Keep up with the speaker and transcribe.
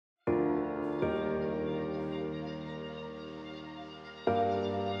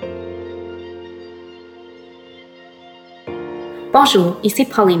Bonjour, ici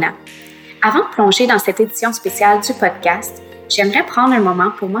Paulina. Avant de plonger dans cette édition spéciale du podcast, j'aimerais prendre un moment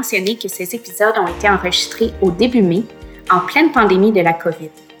pour mentionner que ces épisodes ont été enregistrés au début mai, en pleine pandémie de la COVID.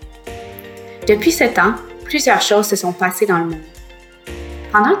 Depuis ce temps, plusieurs choses se sont passées dans le monde.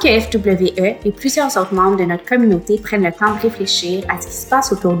 Pendant que FWE et plusieurs autres membres de notre communauté prennent le temps de réfléchir à ce qui se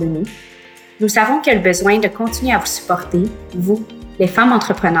passe autour de nous, nous savons que le besoin de continuer à vous supporter, vous, les femmes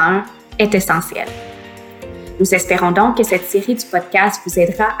entrepreneurs, est essentiel. Nous espérons donc que cette série du podcast vous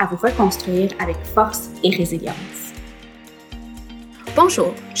aidera à vous reconstruire avec force et résilience.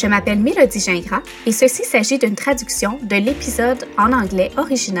 Bonjour, je m'appelle Mélodie Gingras et ceci s'agit d'une traduction de l'épisode en anglais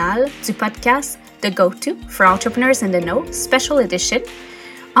original du podcast The Go-To for Entrepreneurs in the Know Special Edition,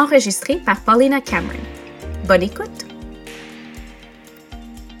 enregistré par Paulina Cameron. Bonne écoute!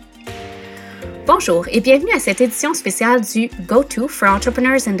 Bonjour et bienvenue à cette édition spéciale du Go-To for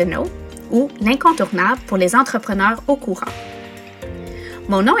Entrepreneurs in the Know, ou l'incontournable pour les entrepreneurs au courant.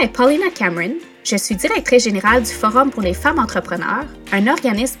 Mon nom est Paulina Cameron, je suis directrice générale du Forum pour les femmes entrepreneurs, un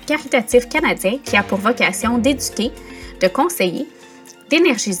organisme caritatif canadien qui a pour vocation d'éduquer, de conseiller,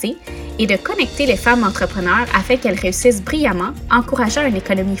 d'énergiser et de connecter les femmes entrepreneurs afin qu'elles réussissent brillamment, encourageant une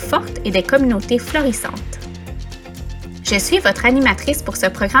économie forte et des communautés florissantes. Je suis votre animatrice pour ce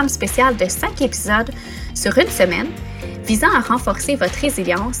programme spécial de 5 épisodes sur une semaine, visant à renforcer votre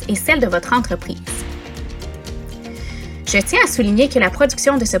résilience et celle de votre entreprise. Je tiens à souligner que la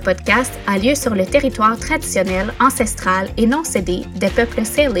production de ce podcast a lieu sur le territoire traditionnel, ancestral et non cédé des peuples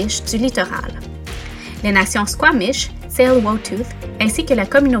Salish du littoral, les nations Squamish, Tsleil-Waututh, ainsi que la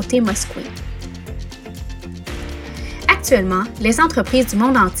communauté Musqueam. Actuellement, les entreprises du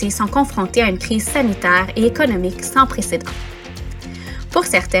monde entier sont confrontées à une crise sanitaire et économique sans précédent. Pour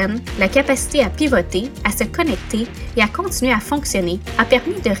certaines, la capacité à pivoter, à se connecter et à continuer à fonctionner a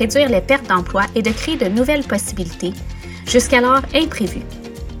permis de réduire les pertes d'emploi et de créer de nouvelles possibilités, jusqu'alors imprévues.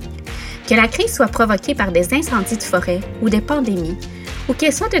 Que la crise soit provoquée par des incendies de forêt ou des pandémies, ou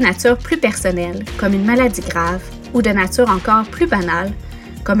qu'elle soit de nature plus personnelle, comme une maladie grave, ou de nature encore plus banale,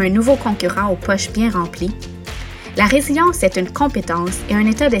 comme un nouveau concurrent aux poches bien remplies, la résilience est une compétence et un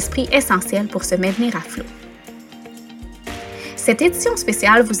état d'esprit essentiel pour se maintenir à flot. Cette édition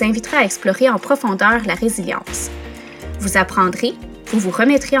spéciale vous invitera à explorer en profondeur la résilience. Vous apprendrez, vous vous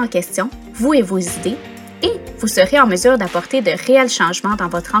remettrez en question, vous et vos idées, et vous serez en mesure d'apporter de réels changements dans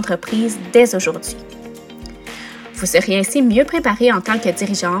votre entreprise dès aujourd'hui. Vous serez ainsi mieux préparé en tant que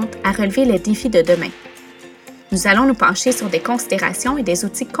dirigeante à relever les défis de demain. Nous allons nous pencher sur des considérations et des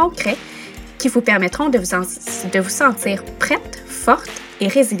outils concrets qui vous permettront de vous sentir prête, forte et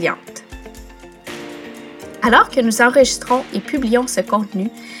résiliente. Alors que nous enregistrons et publions ce contenu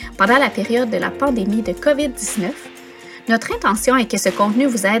pendant la période de la pandémie de COVID-19, notre intention est que ce contenu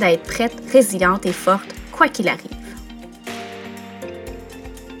vous aide à être prête, résiliente et forte, quoi qu'il arrive.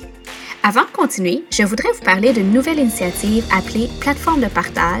 Avant de continuer, je voudrais vous parler d'une nouvelle initiative appelée Plateforme de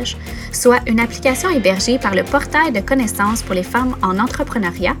partage, soit une application hébergée par le portail de connaissances pour les femmes en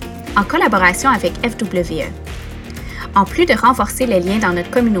entrepreneuriat, en collaboration avec FWE. En plus de renforcer les liens dans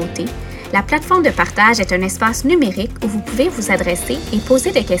notre communauté, la plateforme de partage est un espace numérique où vous pouvez vous adresser et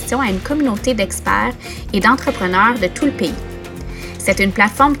poser des questions à une communauté d'experts et d'entrepreneurs de tout le pays. C'est une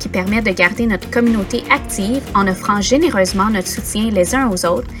plateforme qui permet de garder notre communauté active en offrant généreusement notre soutien les uns aux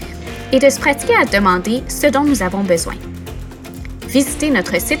autres et de se pratiquer à demander ce dont nous avons besoin. Visitez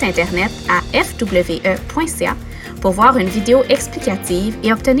notre site internet à fwe.ca pour voir une vidéo explicative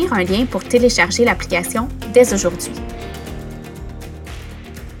et obtenir un lien pour télécharger l'application dès aujourd'hui.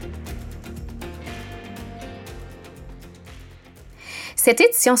 Cette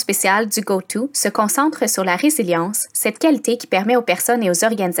édition spéciale du Go-To se concentre sur la résilience, cette qualité qui permet aux personnes et aux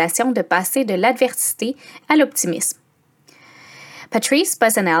organisations de passer de l'adversité à l'optimisme. Patrice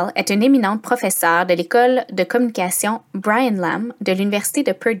Bozanel est une éminente professeure de l'école de communication Brian Lamb de l'Université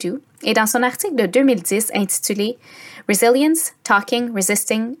de Purdue et dans son article de 2010 intitulé « Resilience, Talking,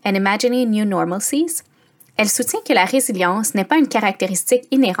 Resisting and Imagining New Normalcies », elle soutient que la résilience n'est pas une caractéristique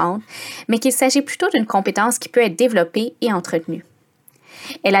inhérente, mais qu'il s'agit plutôt d'une compétence qui peut être développée et entretenue.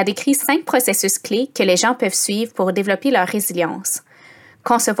 Elle a décrit 5 processus clés que les gens peuvent suivre pour développer leur résilience.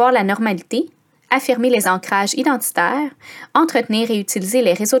 Concevoir la normalité, affirmer les ancrages identitaires, entretenir et utiliser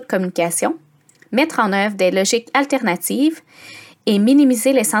les réseaux de communication, mettre en œuvre des logiques alternatives et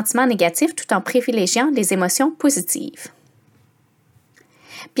minimiser les sentiments négatifs tout en privilégiant les émotions positives.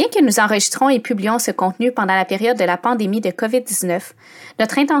 Bien que nous enregistrons et publions ce contenu pendant la période de la pandémie de COVID-19,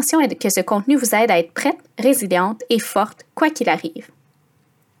 notre intention est que ce contenu vous aide à être prête, résiliente et forte, quoi qu'il arrive.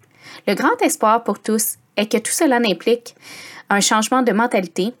 Le grand espoir pour tous est que tout cela implique un changement de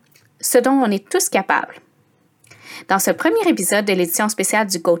mentalité, ce dont on est tous capables. Dans ce premier épisode de l'édition spéciale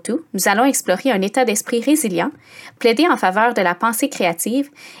du Go-To, nous allons explorer un état d'esprit résilient, plaider en faveur de la pensée créative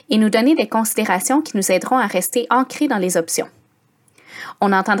et nous donner des considérations qui nous aideront à rester ancrés dans les options.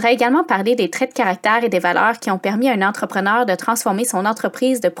 On entendra également parler des traits de caractère et des valeurs qui ont permis à un entrepreneur de transformer son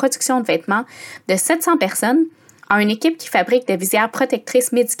entreprise de production de vêtements de 700 personnes en une équipe qui fabrique des visières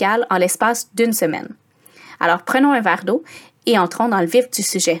protectrices médicales en l'espace d'une semaine. Alors prenons un verre d'eau et entrons dans le vif du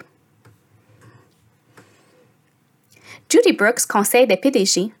sujet. Judy Brooks conseille des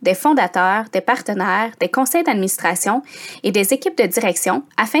PDG, des fondateurs, des partenaires, des conseils d'administration et des équipes de direction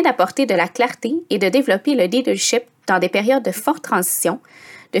afin d'apporter de la clarté et de développer le leadership dans des périodes de forte transition,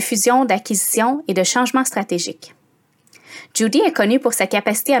 de fusion, d'acquisition et de changement stratégique. Judy est connue pour sa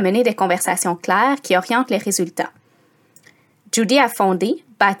capacité à mener des conversations claires qui orientent les résultats. Judy a fondé,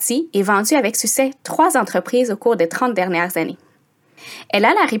 bâti et vendu avec succès 3 entreprises au cours des 30 dernières années. Elle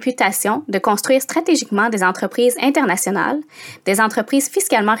a la réputation de construire stratégiquement des entreprises internationales, des entreprises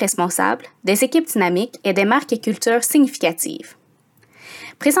fiscalement responsables, des équipes dynamiques et des marques et cultures significatives.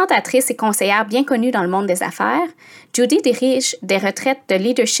 Présentatrice et conseillère bien connue dans le monde des affaires, Judy dirige des retraites de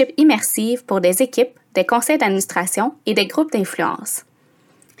leadership immersives pour des équipes, des conseils d'administration et des groupes d'influence.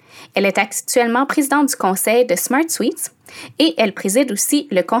 Elle est actuellement présidente du conseil de Smart Suites et elle préside aussi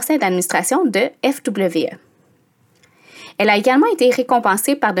le conseil d'administration de FWE. Elle a également été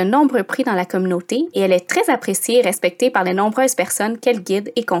récompensée par de nombreux prix dans la communauté et elle est très appréciée et respectée par les nombreuses personnes qu'elle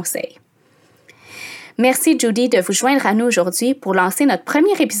guide et conseille. Merci Judy de vous joindre à nous aujourd'hui pour lancer notre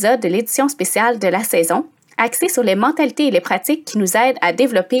premier épisode de l'édition spéciale de la saison, axé sur les mentalités et les pratiques qui nous aident à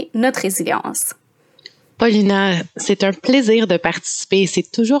développer notre résilience. Paulina, c'est un plaisir de participer et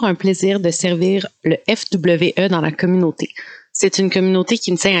c'est toujours un plaisir de servir le FWE dans la communauté. C'est une communauté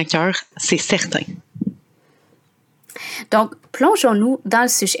qui me tient à cœur, c'est certain. Donc, plongeons-nous dans le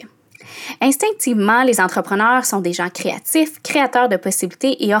sujet. Instinctivement, les entrepreneurs sont des gens créatifs, créateurs de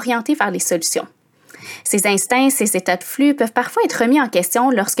possibilités et orientés vers les solutions. Ces instincts, ces états de flux peuvent parfois être remis en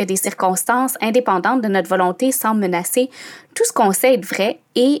question lorsque des circonstances indépendantes de notre volonté semblent menacer tout ce qu'on sait être vrai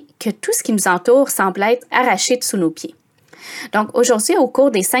et que tout ce qui nous entoure semble être arraché de sous nos pieds. Donc aujourd'hui, au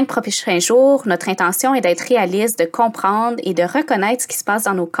cours des 5 prochains jours, notre intention est d'être réaliste, de comprendre et de reconnaître ce qui se passe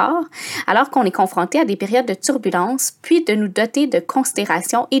dans nos corps alors qu'on est confronté à des périodes de turbulence, puis de nous doter de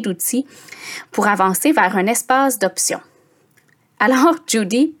considérations et d'outils pour avancer vers un espace d'options. Alors,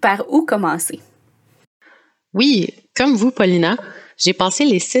 Judy, par où commencer? Oui, comme vous, Paulina, j'ai passé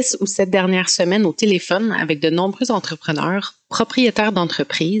les 6 ou 7 dernières semaines au téléphone avec de nombreux entrepreneurs, propriétaires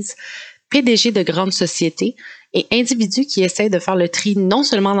d'entreprises, PDG de grandes sociétés et individus qui essaient de faire le tri non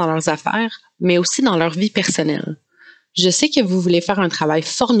seulement dans leurs affaires, mais aussi dans leur vie personnelle. Je sais que vous voulez faire un travail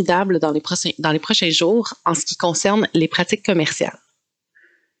formidable dans les prochains jours en ce qui concerne les pratiques commerciales.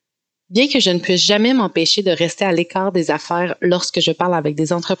 Bien que je ne puisse jamais m'empêcher de rester à l'écart des affaires lorsque je parle avec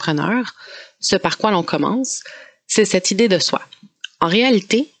des entrepreneurs, ce par quoi l'on commence, c'est cette idée de soi. En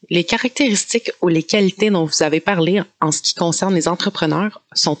réalité, les caractéristiques ou les qualités dont vous avez parlé en ce qui concerne les entrepreneurs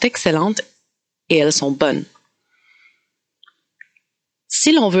sont excellentes et elles sont bonnes.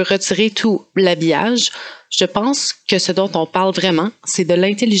 Si l'on veut retirer tout l'habillage, je pense que ce dont on parle vraiment, c'est de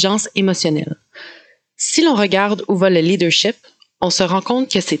l'intelligence émotionnelle. Si l'on regarde où va le leadership, on se rend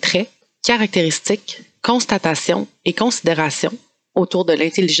compte que ces traits, caractéristiques, constatations et considérations autour de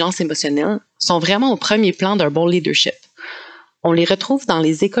l'intelligence émotionnelle sont vraiment au premier plan d'un bon leadership. On les retrouve dans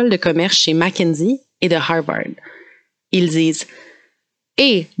les écoles de commerce chez McKinsey et de Harvard. Ils disent «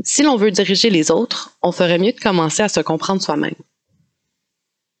 Et si l'on veut diriger les autres, on ferait mieux de commencer à se comprendre soi-même. »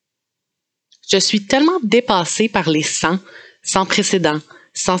 Je suis tellement dépassée par les sans précédent,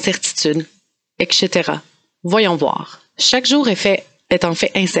 sans certitude, etc. Voyons voir. Chaque jour est en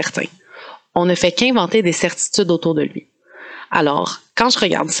fait incertain. On ne fait qu'inventer des certitudes autour de lui. Alors, quand je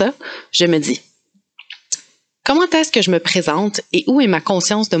regarde ça, je me dis, comment est-ce que je me présente et où est ma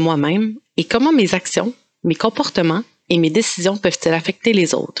conscience de moi-même et comment mes actions, mes comportements et mes décisions peuvent-elles affecter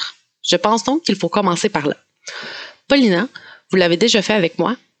les autres? Je pense donc qu'il faut commencer par là. Paulina, vous l'avez déjà fait avec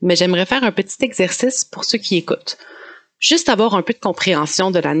moi, mais j'aimerais faire un petit exercice pour ceux qui écoutent. Juste avoir un peu de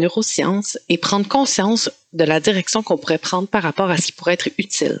compréhension de la neuroscience et prendre conscience de la direction qu'on pourrait prendre par rapport à ce qui pourrait être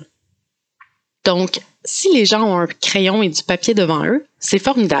utile. Donc, si les gens ont un crayon et du papier devant eux, c'est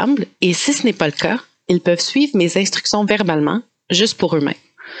formidable, et si ce n'est pas le cas, ils peuvent suivre mes instructions verbalement, juste pour eux-mêmes.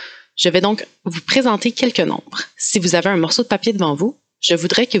 Je vais donc vous présenter quelques nombres. Si vous avez un morceau de papier devant vous, je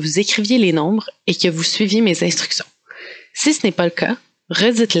voudrais que vous écriviez les nombres et que vous suiviez mes instructions. Si ce n'est pas le cas,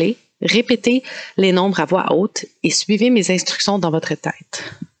 redites-les, répétez les nombres à voix haute et suivez mes instructions dans votre tête.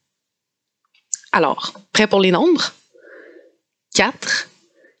 Alors, prêt pour les nombres? 4,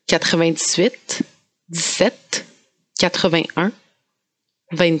 98, 17, 81,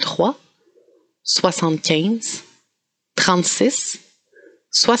 23, 75, 36,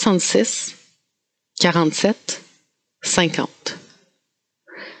 66, 47, 50.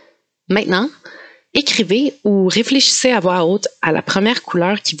 Maintenant, écrivez ou réfléchissez à voix haute à la première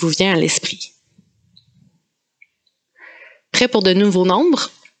couleur qui vous vient à l'esprit. Prêt pour de nouveaux nombres?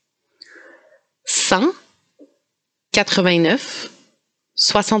 100, 89,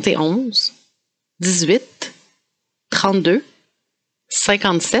 71, 18, 32,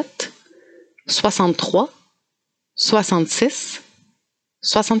 57, 63, 66,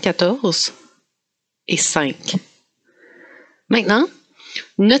 74 et 5. Maintenant,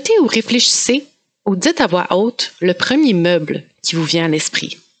 notez ou réfléchissez ou dites à voix haute le premier meuble qui vous vient à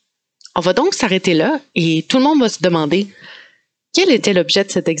l'esprit. On va donc s'arrêter là et tout le monde va se demander quel était l'objet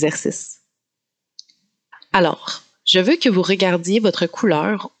de cet exercice. Alors, je veux que vous regardiez votre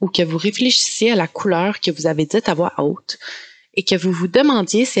couleur ou que vous réfléchissiez à la couleur que vous avez dite à voix haute et que vous vous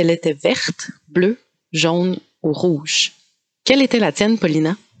demandiez si elle était verte, bleue, jaune ou rouge. Quelle était la tienne,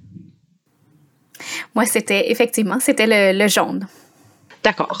 Paulina? Moi, c'était le jaune.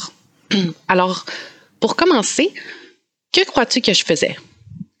 D'accord. Alors, pour commencer, que crois-tu que je faisais?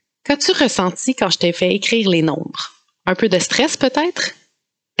 Qu'as-tu ressenti quand je t'ai fait écrire les nombres? Un peu de stress peut-être?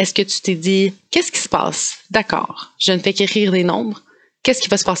 Est-ce que tu t'es dit, qu'est-ce qui se passe? D'accord, je ne fais qu'écrire des nombres. Qu'est-ce qui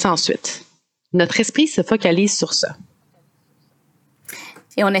va se passer ensuite? Notre esprit se focalise sur ça.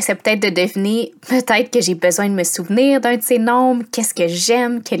 Et on essaie peut-être de deviner, peut-être que j'ai besoin de me souvenir d'un de ces nombres. Qu'est-ce que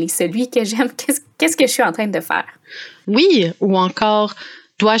j'aime? Quel est celui que j'aime? Qu'est-ce que je suis en train de faire? Oui, ou encore,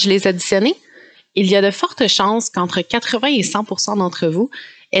 dois-je les additionner? Il y a de fortes chances qu'entre 80 et 100% d'entre vous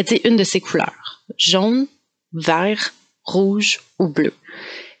aient dit une de ces couleurs, jaune, vert, rouge ou bleu.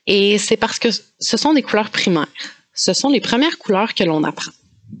 Et c'est parce que ce sont des couleurs primaires. Ce sont les premières couleurs que l'on apprend.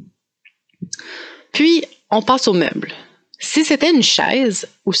 Puis, on passe aux meubles. Si c'était une chaise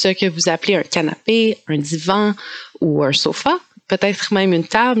ou ce que vous appelez un canapé, un divan ou un sofa, peut-être même une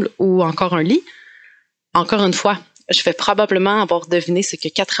table ou encore un lit, encore une fois, je vais probablement avoir deviné ce que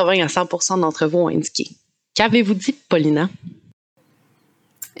 80 à 100% d'entre vous ont indiqué. Qu'avez-vous dit, Paulina?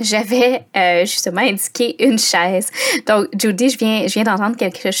 J'avais justement indiqué une chaise. Donc, Judy, je viens d'entendre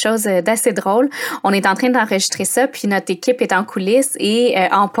quelque chose d'assez drôle. On est en train d'enregistrer ça, puis notre équipe est en coulisses et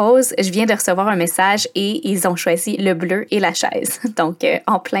en pause, je viens de recevoir un message et ils ont choisi le bleu et la chaise. Donc,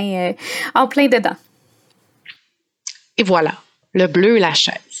 en plein dedans. Et voilà, le bleu et la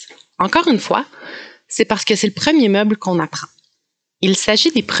chaise. Encore une fois, c'est parce que c'est le premier meuble qu'on apprend. Il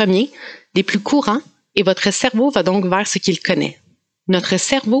s'agit des premiers, des plus courants, et votre cerveau va donc vers ce qu'il connaît. Notre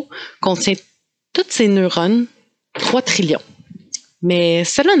cerveau contient toutes ces neurones, 3 trillions. Mais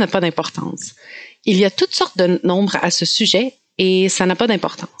cela n'a pas d'importance. Il y a toutes sortes de nombres à ce sujet et ça n'a pas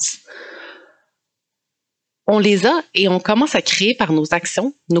d'importance. On les a et on commence à créer par nos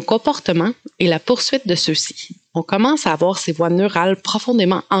actions, nos comportements et la poursuite de ceux-ci. On commence à avoir ces voies neurales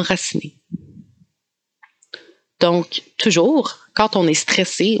profondément enracinées. Donc, toujours, quand on est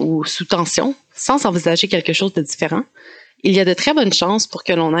stressé ou sous tension, sans envisager quelque chose de différent, il y a de très bonnes chances pour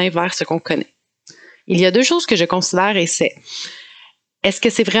que l'on aille vers ce qu'on connaît. Il y a 2 choses que je considère et c'est, est-ce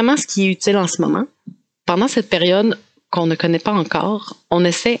que c'est vraiment ce qui est utile en ce moment? Pendant cette période qu'on ne connaît pas encore, on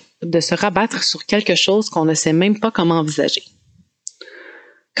essaie de se rabattre sur quelque chose qu'on ne sait même pas comment envisager.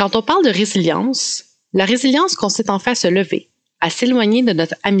 Quand on parle de résilience, la résilience consiste en fait à se lever, à s'éloigner de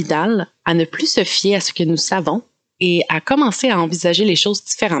notre amygdale, à ne plus se fier à ce que nous savons et à commencer à envisager les choses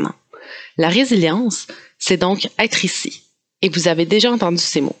différemment. La résilience, c'est donc être ici. Et vous avez déjà entendu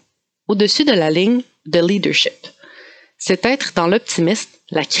ces mots. Au-dessus de la ligne de leadership. C'est être dans l'optimisme,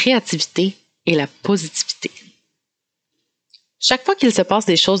 la créativité et la positivité. Chaque fois qu'il se passe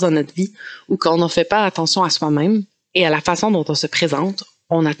des choses dans notre vie ou qu'on ne fait pas attention à soi-même et à la façon dont on se présente,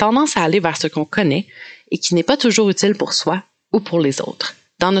 on a tendance à aller vers ce qu'on connaît et qui n'est pas toujours utile pour soi ou pour les autres.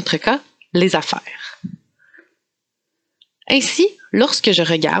 Dans notre cas, les affaires. Ainsi, lorsque je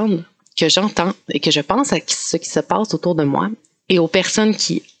regarde, que j'entends et que je pense à ce qui se passe autour de moi et aux personnes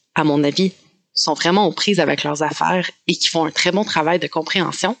qui, à mon avis, sont vraiment aux prises avec leurs affaires et qui font un très bon travail de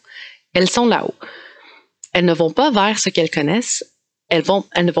compréhension, elles sont là-haut. Elles ne vont pas vers ce qu'elles connaissent, elles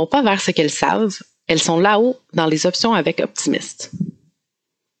ne vont pas vers ce qu'elles savent, elles sont là-haut dans les options avec optimiste.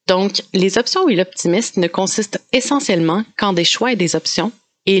 Donc, les options et l'optimiste ne consistent essentiellement qu'en des choix et des options,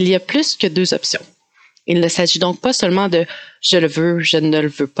 et il y a plus que 2 options. Il ne s'agit donc pas seulement de « je le veux, je ne le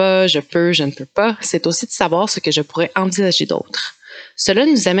veux pas, je peux, je ne peux pas », c'est aussi de savoir ce que je pourrais envisager d'autre. Cela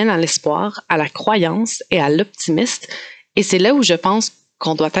nous amène à l'espoir, à la croyance et à l'optimiste, et c'est là où je pense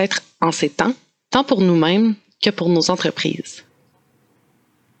qu'on doit être en ces temps, tant pour nous-mêmes que pour nos entreprises.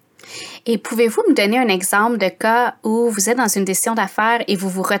 Et pouvez-vous me donner un exemple de cas où vous êtes dans une décision d'affaires et vous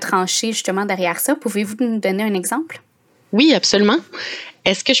vous retranchez justement derrière ça? Pouvez-vous nous donner un exemple? Oui, absolument.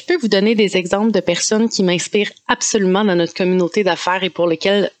 Est-ce que je peux vous donner des exemples de personnes qui m'inspirent absolument dans notre communauté d'affaires et pour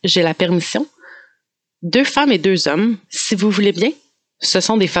lesquelles j'ai la permission? 2 femmes et 2 hommes, si vous voulez bien, ce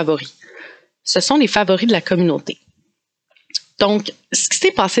sont des favoris. Ce sont les favoris de la communauté. Donc, ce qui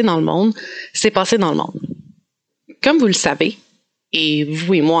s'est passé dans le monde, c'est passé dans le monde. Comme vous le savez, et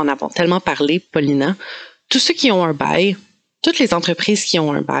vous et moi en avons tellement parlé, Paulina, tous ceux qui ont un bail, toutes les entreprises qui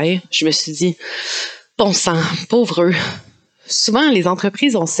ont un bail, je me suis dit, bon sang, pauvres eux. Souvent, les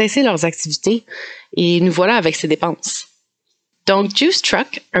entreprises ont cessé leurs activités et nous voilà avec ces dépenses. Donc, Juice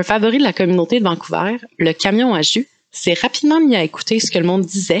Truck, un favori de la communauté de Vancouver, le camion à jus, s'est rapidement mis à écouter ce que le monde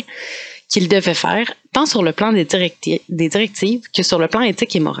disait qu'il devait faire, tant sur le plan des directives que sur le plan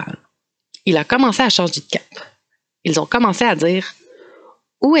éthique et moral. Il a commencé à changer de cap. Ils ont commencé à dire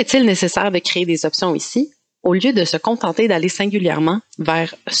 « Où est-il nécessaire de créer des options ici, au lieu de se contenter d'aller singulièrement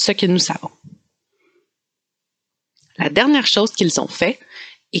vers ce que nous savons? » La dernière chose qu'ils ont fait,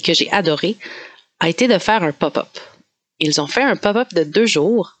 et que j'ai adoré, a été de faire un pop-up. Ils ont fait un pop-up de 2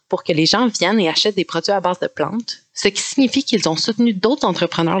 jours pour que les gens viennent et achètent des produits à base de plantes, ce qui signifie qu'ils ont soutenu d'autres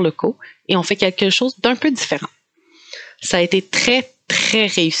entrepreneurs locaux et ont fait quelque chose d'un peu différent. Ça a été très, très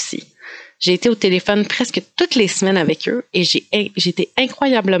réussi. J'ai été au téléphone presque toutes les semaines avec eux et j'ai été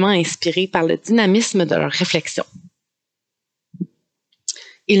incroyablement inspirée par le dynamisme de leurs réflexions.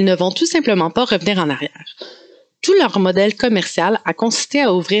 Ils ne vont tout simplement pas revenir en arrière. Tout leur modèle commercial a consisté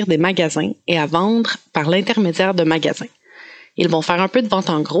à ouvrir des magasins et à vendre par l'intermédiaire de magasins. Ils vont faire un peu de vente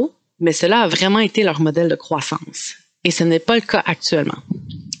en gros, mais cela a vraiment été leur modèle de croissance. Et ce n'est pas le cas actuellement.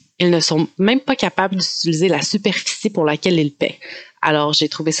 Ils ne sont même pas capables d'utiliser la superficie pour laquelle ils paient. Alors, j'ai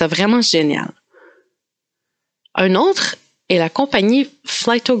trouvé ça vraiment génial. Un autre est la compagnie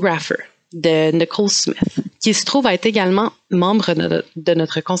Flightographer de Nicole Smith, qui se trouve être également membre de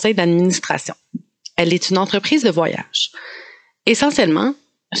notre conseil d'administration. Elle est une entreprise de voyage. Essentiellement,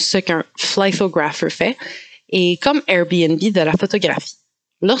 ce qu'un Flightographer fait est comme Airbnb de la photographie.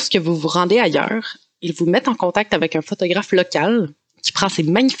 Lorsque vous vous rendez ailleurs, ils vous mettent en contact avec un photographe local qui prend ces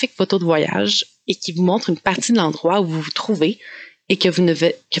magnifiques photos de voyage et qui vous montre une partie de l'endroit où vous vous trouvez et que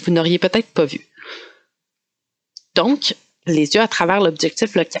vous n'auriez peut-être pas vu. Donc, les yeux à travers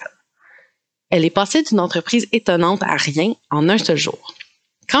l'objectif local. Elle est passée d'une entreprise étonnante à rien en un seul jour.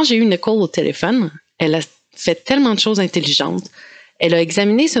 Quand j'ai eu Nicole au téléphone, elle a fait tellement de choses intelligentes. Elle a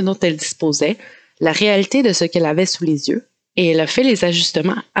examiné ce dont elle disposait, la réalité de ce qu'elle avait sous les yeux, et elle a fait les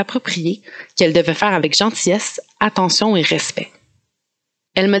ajustements appropriés qu'elle devait faire avec gentillesse, attention et respect.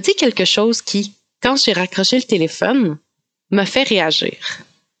 Elle m'a dit quelque chose qui, quand j'ai raccroché le téléphone, m'a fait réagir.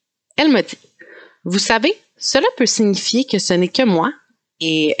 Elle m'a dit « Vous savez, cela peut signifier que ce n'est que moi,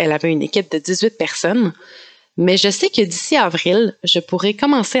 et elle avait une équipe de 18 personnes, mais je sais que d'ici avril, je pourrai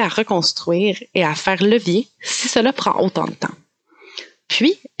commencer à reconstruire et à faire levier si cela prend autant de temps. »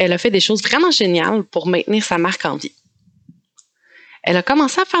 Puis, elle a fait des choses vraiment géniales pour maintenir sa marque en vie. Elle a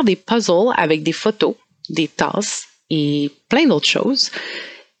commencé à faire des puzzles avec des photos, des tasses et plein d'autres choses.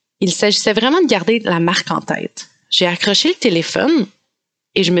 Il s'agissait vraiment de garder la marque en tête. J'ai accroché le téléphone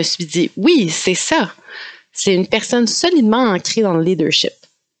et je me suis dit, oui, c'est ça. C'est une personne solidement ancrée dans le leadership.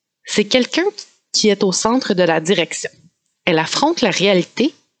 C'est quelqu'un qui est au centre de la direction. Elle affronte la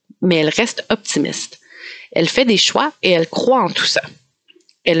réalité, mais elle reste optimiste. Elle fait des choix et elle croit en tout ça.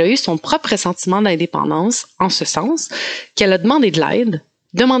 Elle a eu son propre sentiment d'indépendance en ce sens qu'elle a demandé de l'aide,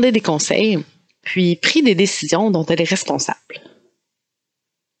 demandé des conseils, puis pris des décisions dont elle est responsable.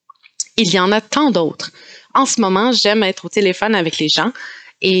 Il y en a tant d'autres. En ce moment, j'aime être au téléphone avec les gens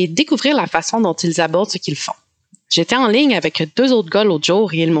et découvrir la façon dont ils abordent ce qu'ils font. J'étais en ligne avec 2 autres gars l'autre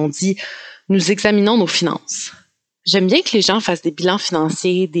jour et ils m'ont dit « Nous examinons nos finances ». J'aime bien que les gens fassent des bilans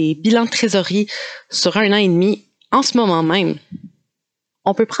financiers, des bilans de trésorerie sur 1 an et demi en ce moment même.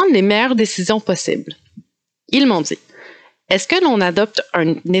 On peut prendre les meilleures décisions possibles. Ils m'ont dit, est-ce que l'on adopte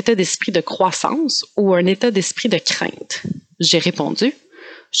un état d'esprit de croissance ou un état d'esprit de crainte? J'ai répondu,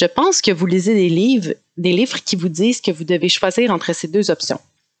 je pense que vous lisez des livres qui vous disent que vous devez choisir entre ces 2 options.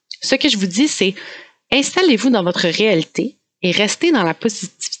 Ce que je vous dis, c'est installez-vous dans votre réalité et restez dans la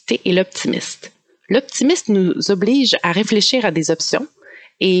positivité et l'optimisme. L'optimiste nous oblige à réfléchir à des options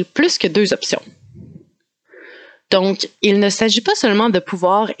et plus que 2 options. Donc, il ne s'agit pas seulement de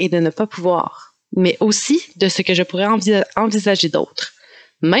pouvoir et de ne pas pouvoir, mais aussi de ce que je pourrais envisager d'autre,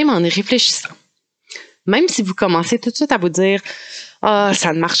 même en y réfléchissant. Même si vous commencez tout de suite à vous dire « Ah,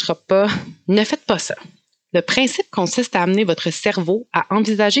 ça ne marchera pas », ne faites pas ça. Le principe consiste à amener votre cerveau à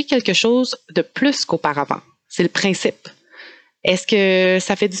envisager quelque chose de plus qu'auparavant. C'est le principe. Est-ce que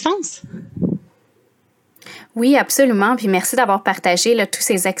ça fait du sens? Oui, absolument. Puis merci d'avoir partagé là, tous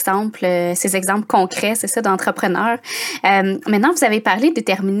ces exemples concrets, c'est ça, d'entrepreneurs. Maintenant, vous avez parlé de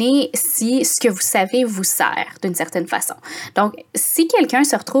déterminer si ce que vous savez vous sert d'une certaine façon. Donc, si quelqu'un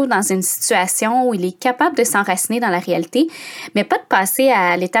se retrouve dans une situation où il est capable de s'enraciner dans la réalité, mais pas de passer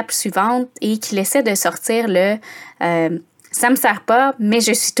à l'étape suivante et qu'il essaie de sortir le ça me sert pas, mais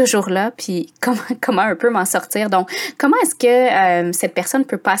je suis toujours là, puis comment un peu m'en sortir? Donc, comment est-ce que cette personne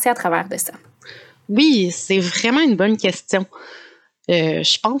peut passer à travers de ça? Oui, c'est vraiment une bonne question.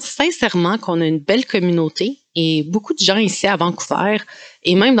 Je pense sincèrement qu'on a une belle communauté et beaucoup de gens ici à Vancouver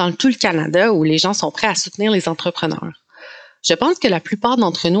et même dans tout le Canada où les gens sont prêts à soutenir les entrepreneurs. Je pense que la plupart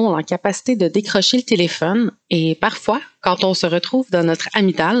d'entre nous ont la capacité de décrocher le téléphone et parfois, quand on se retrouve dans notre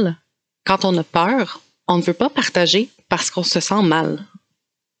amygdale, quand on a peur, on ne veut pas partager parce qu'on se sent mal.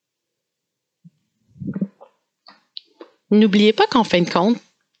 N'oubliez pas qu'en fin de compte,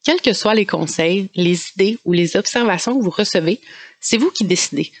 quels que soient les conseils, les idées ou les observations que vous recevez, c'est vous qui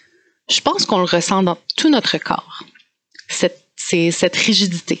décidez. Je pense qu'on le ressent dans tout notre corps. C'est cette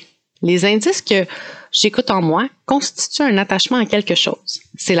rigidité. Les indices que j'écoute en moi constituent un attachement à quelque chose.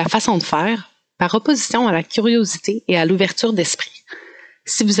 C'est la façon de faire, par opposition à la curiosité et à l'ouverture d'esprit.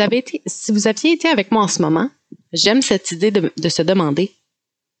 Si vous aviez été avec moi en ce moment, j'aime cette idée de se demander,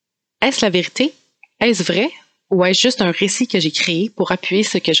 est-ce la vérité? Est-ce vrai? Ou est-ce juste un récit que j'ai créé pour appuyer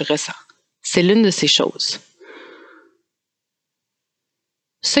ce que je ressens? C'est l'une de ces choses.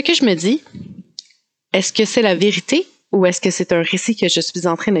 Ce que je me dis, est-ce que c'est la vérité ou est-ce que c'est un récit que je suis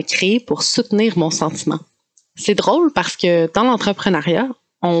en train de créer pour soutenir mon sentiment? C'est drôle parce que dans l'entrepreneuriat,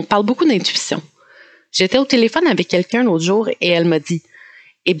 on parle beaucoup d'intuition. J'étais au téléphone avec quelqu'un l'autre jour et elle m'a dit,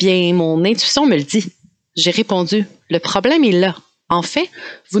 « Eh bien, mon intuition me le dit. » J'ai répondu, « Le problème est là. En fait,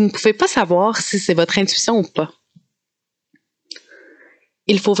 vous ne pouvez pas savoir si c'est votre intuition ou pas. »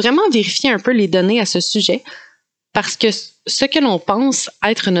 Il faut vraiment vérifier un peu les données à ce sujet parce que ce que l'on pense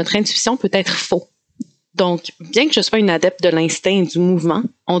être notre intuition peut être faux. Donc, bien que je sois une adepte de l'instinct et du mouvement,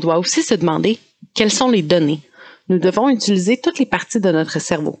 on doit aussi se demander quelles sont les données. Nous devons utiliser toutes les parties de notre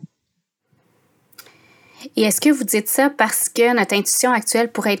cerveau. Et est-ce que vous dites ça parce que notre intuition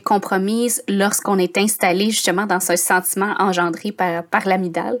actuelle pourrait être compromise lorsqu'on est installé justement dans ce sentiment engendré par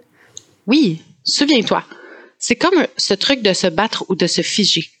l'amygdale? Oui, souviens-toi. C'est comme ce truc de se battre ou de se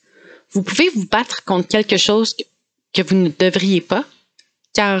figer. Vous pouvez vous battre contre quelque chose que vous ne devriez pas,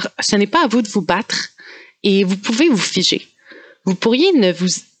 car ce n'est pas à vous de vous battre et vous pouvez vous figer. Vous pourriez ne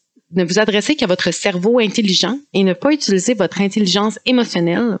vous adresser qu'à votre cerveau intelligent et ne pas utiliser votre intelligence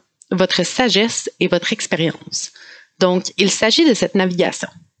émotionnelle, votre sagesse et votre expérience. Donc, il s'agit de cette navigation.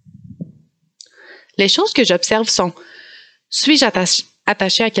 Les choses que j'observe sont, suis-je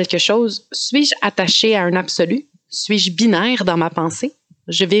attaché à quelque chose? Suis-je attaché à un absolu? Suis-je binaire dans ma pensée?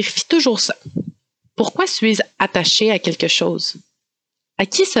 Je vérifie toujours ça. Pourquoi suis-je attaché à quelque chose? À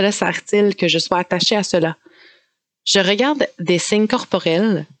qui cela sert-il que je sois attaché à cela? Je regarde des signes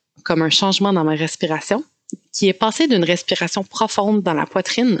corporels, comme un changement dans ma respiration, qui est passé d'une respiration profonde dans la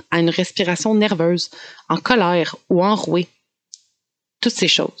poitrine à une respiration nerveuse, en colère ou enrouée. Toutes ces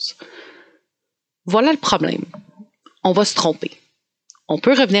choses. Voilà le problème. On va se tromper. On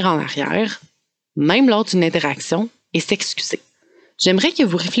peut revenir en arrière, même lors d'une interaction, et s'excuser. J'aimerais que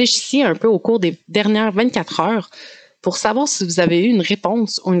vous réfléchissiez un peu au cours des dernières 24 heures pour savoir si vous avez eu une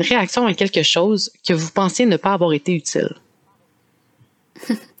réponse ou une réaction à quelque chose que vous pensiez ne pas avoir été utile.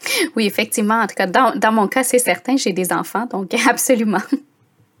 Oui, effectivement. En tout cas, dans mon cas, c'est certain, j'ai des enfants, donc absolument.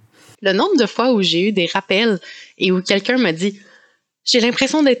 Le nombre de fois où j'ai eu des rappels et où quelqu'un m'a dit « J'ai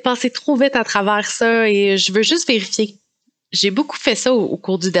l'impression d'être passé trop vite à travers ça et je veux juste vérifier. » J'ai beaucoup fait ça au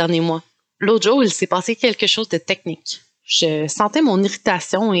cours du dernier mois. L'autre jour, il s'est passé quelque chose de technique. Je sentais mon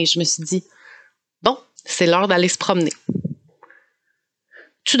irritation et je me suis dit « Bon, c'est l'heure d'aller se promener. »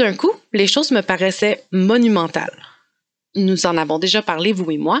 Tout d'un coup, les choses me paraissaient monumentales. Nous en avons déjà parlé, vous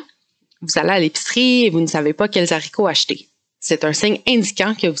et moi. Vous allez à l'épicerie et vous ne savez pas quels haricots acheter. C'est un signe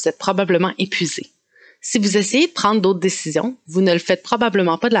indiquant que vous êtes probablement épuisé. Si vous essayez de prendre d'autres décisions, vous ne le faites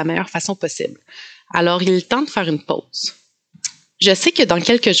probablement pas de la meilleure façon possible. Alors, il est temps de faire une pause. Je sais que dans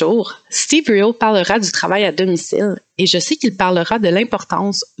quelques jours, Steve Rio parlera du travail à domicile et je sais qu'il parlera de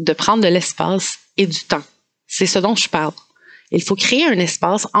l'importance de prendre de l'espace et du temps. C'est ce dont je parle. Il faut créer un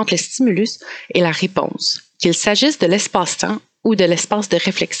espace entre le stimulus et la réponse, qu'il s'agisse de l'espace-temps ou de l'espace de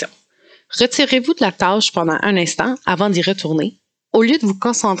réflexion. Retirez-vous de la tâche pendant un instant avant d'y retourner, au lieu de vous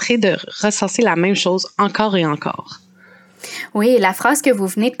concentrer de recenser la même chose encore et encore. Oui, la phrase que vous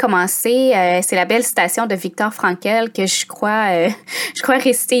venez de commencer, c'est la belle citation de Viktor Frankl que je crois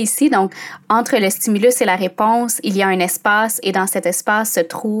réciter ici. Donc, entre le stimulus et la réponse, il y a un espace et dans cet espace se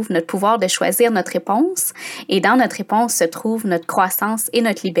trouve notre pouvoir de choisir notre réponse et dans notre réponse se trouve notre croissance et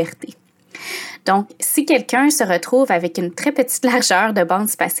notre liberté. Donc, si quelqu'un se retrouve avec une très petite largeur de bande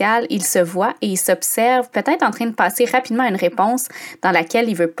spatiale, il se voit et il s'observe peut-être en train de passer rapidement à une réponse dans laquelle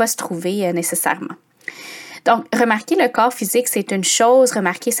il ne veut pas se trouver nécessairement. Donc, remarquer le corps physique, c'est une chose,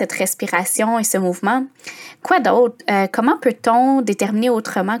 remarquer cette respiration et ce mouvement. Quoi d'autre? Comment peut-on déterminer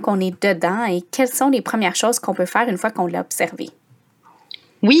autrement qu'on est dedans et quelles sont les premières choses qu'on peut faire une fois qu'on l'a observé?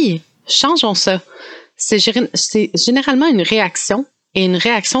 Oui, changeons ça. C'est généralement une réaction et une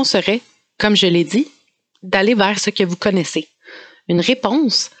réaction serait, comme je l'ai dit, d'aller vers ce que vous connaissez. Une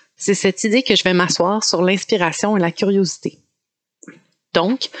réponse, c'est cette idée que je vais m'asseoir sur l'inspiration et la curiosité.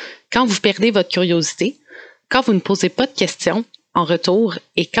 Donc, quand vous perdez votre curiosité, quand vous ne posez pas de questions en retour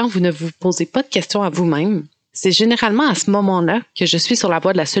et quand vous ne vous posez pas de questions à vous-même, c'est généralement à ce moment-là que je suis sur la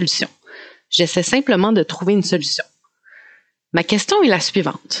voie de la solution. J'essaie simplement de trouver une solution. Ma question est la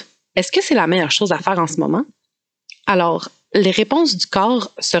suivante. Est-ce que c'est la meilleure chose à faire en ce moment? Alors, les réponses du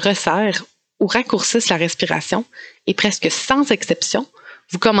corps se resserrent ou raccourcissent la respiration et presque sans exception,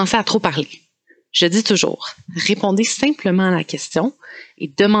 vous commencez à trop parler. Je dis toujours, répondez simplement à la question et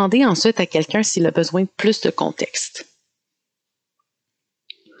demandez ensuite à quelqu'un s'il a besoin de plus de contexte.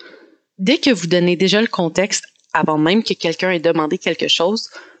 Dès que vous donnez déjà le contexte avant même que quelqu'un ait demandé quelque chose,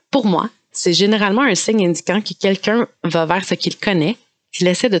 pour moi, c'est généralement un signe indiquant que quelqu'un va vers ce qu'il connaît, qu'il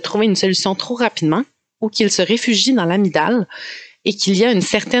essaie de trouver une solution trop rapidement ou qu'il se réfugie dans l'amygdale et qu'il y a une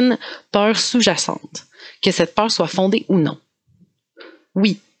certaine peur sous-jacente, que cette peur soit fondée ou non.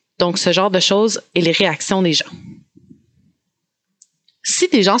 Oui, donc ce genre de choses et les réactions des gens. Si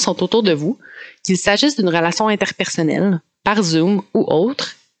des gens sont autour de vous, qu'il s'agisse d'une relation interpersonnelle, par Zoom ou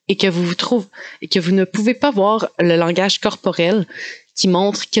autre, et que vous ne pouvez pas voir le langage corporel qui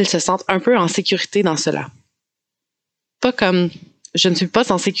montre qu'ils se sentent un peu en sécurité dans cela. Pas comme « je ne suis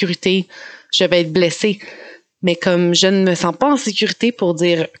pas en sécurité, je vais être blessé », mais comme « je ne me sens pas en sécurité pour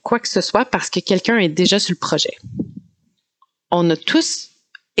dire quoi que ce soit parce que quelqu'un est déjà sur le projet ». On a tous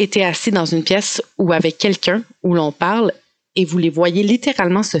été assis dans une pièce ou avec quelqu'un où l'on parle et vous les voyez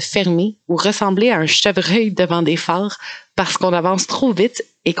littéralement se fermer ou ressembler à un chevreuil devant des phares parce qu'on avance trop vite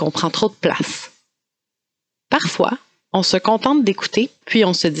et qu'on prend trop de place. Parfois, on se contente d'écouter, puis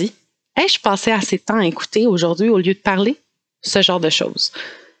on se dit « Ai-je passé assez de temps à écouter aujourd'hui au lieu de parler? » Ce genre de choses.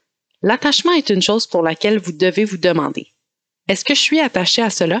 L'attachement est une chose pour laquelle vous devez vous demander « Est-ce que je suis attaché à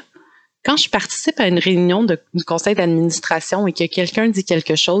cela? » Quand je participe à une réunion du conseil d'administration et que quelqu'un dit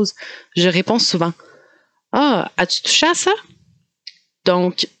quelque chose, je réponds souvent « Ah, as-tu touché à ça? »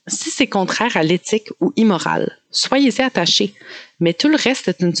 Donc, si c'est contraire à l'éthique ou immoral, soyez-y attachés, mais tout le reste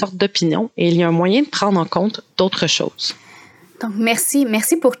est une sorte d'opinion et il y a un moyen de prendre en compte d'autres choses. Donc, merci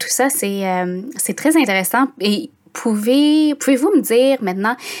pour tout ça, c'est très intéressant. Et pouvez-vous me dire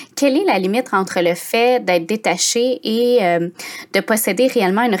maintenant quelle est la limite entre le fait d'être détaché et de posséder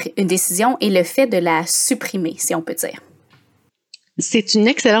réellement une décision et le fait de la supprimer, si on peut dire? C'est une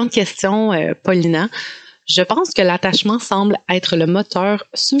excellente question, Paulina. Je pense que l'attachement semble être le moteur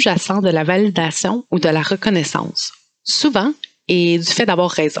sous-jacent de la validation ou de la reconnaissance, souvent, et du fait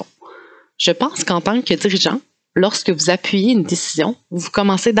d'avoir raison. Je pense qu'en tant que dirigeant, lorsque vous appuyez une décision, vous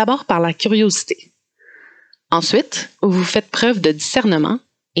commencez d'abord par la curiosité. Ensuite, vous faites preuve de discernement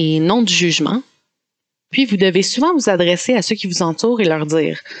et non de jugement, puis vous devez souvent vous adresser à ceux qui vous entourent et leur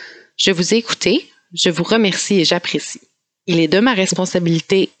dire « Je vous ai écouté, je vous remercie et j'apprécie. Il est de ma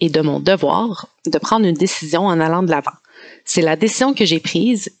responsabilité et de mon devoir de prendre une décision en allant de l'avant. C'est la décision que j'ai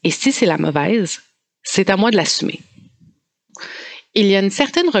prise et si c'est la mauvaise, c'est à moi de l'assumer. » Il y a une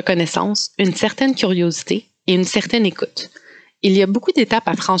certaine reconnaissance, une certaine curiosité et une certaine écoute. Il y a beaucoup d'étapes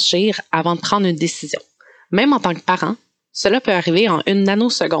à franchir avant de prendre une décision. Même en tant que parent, cela peut arriver en une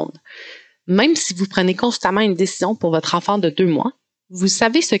nanoseconde. Même si vous prenez constamment une décision pour votre enfant de 2 mois, vous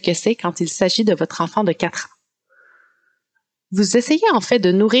savez ce que c'est quand il s'agit de votre enfant de 4 ans. Vous essayez en fait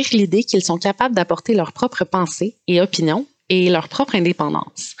de nourrir l'idée qu'ils sont capables d'apporter leurs propres pensées et opinions et leur propre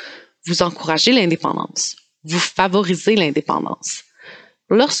indépendance. Vous encouragez l'indépendance. Vous favorisez l'indépendance.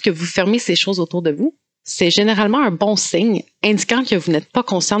 Lorsque vous fermez ces choses autour de vous, c'est généralement un bon signe indiquant que vous n'êtes pas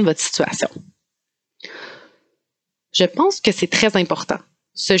conscient de votre situation. Je pense que c'est très important.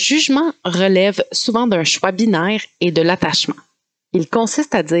 Ce jugement relève souvent d'un choix binaire et de l'attachement. Il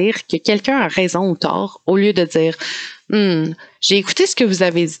consiste à dire que quelqu'un a raison ou tort au lieu de dire « J'ai écouté ce que vous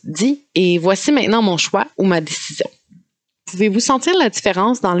avez dit et voici maintenant mon choix ou ma décision. » Pouvez-vous sentir la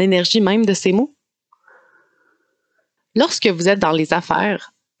différence dans l'énergie même de ces mots? Lorsque vous êtes dans les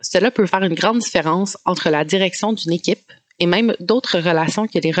affaires, cela peut faire une grande différence entre la direction d'une équipe et même d'autres relations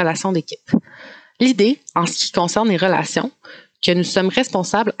que les relations d'équipe. L'idée, en ce qui concerne les relations, que nous sommes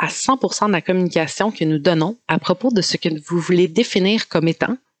responsables à 100% de la communication que nous donnons à propos de ce que vous voulez définir comme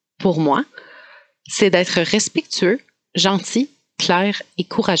étant, pour moi, c'est d'être respectueux, gentil, clair et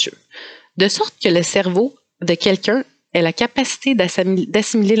courageux, de sorte que le cerveau de quelqu'un ait la capacité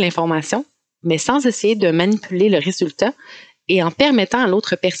d'assimiler l'information, mais sans essayer de manipuler le résultat et en permettant à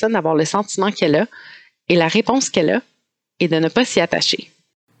l'autre personne d'avoir le sentiment qu'elle a et la réponse qu'elle a et de ne pas s'y attacher.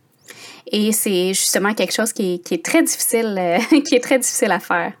 Et c'est justement quelque chose qui est très difficile, qui est très difficile à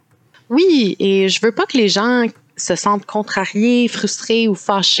faire. Oui, et je veux pas que les gens se sentent contrariés, frustrés ou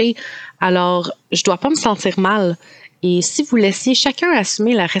fâchés. Alors, je dois pas me sentir mal. Et si vous laissiez chacun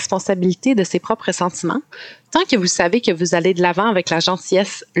assumer la responsabilité de ses propres sentiments, tant que vous savez que vous allez de l'avant avec la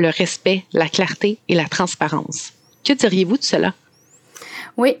gentillesse, le respect, la clarté et la transparence. Que diriez-vous de cela?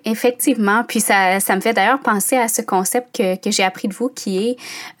 Oui, effectivement. Puis ça me fait d'ailleurs penser à ce concept que j'ai appris de vous qui est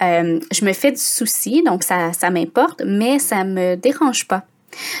je me fais du souci, donc ça m'importe, mais ça me dérange pas.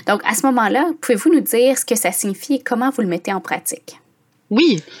 Donc à ce moment-là, pouvez-vous nous dire ce que ça signifie et comment vous le mettez en pratique?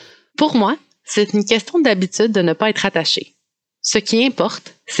 Oui, pour moi, c'est une question d'habitude de ne pas être attaché. Ce qui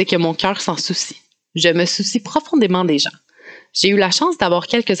importe, c'est que mon cœur s'en soucie. Je me soucie profondément des gens. J'ai eu la chance d'avoir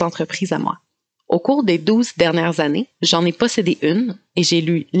quelques entreprises à moi. Au cours des 12 dernières années, j'en ai possédé une et j'ai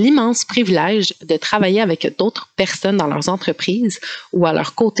eu l'immense privilège de travailler avec d'autres personnes dans leurs entreprises ou à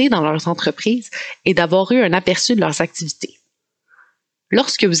leur côté dans leurs entreprises et d'avoir eu un aperçu de leurs activités.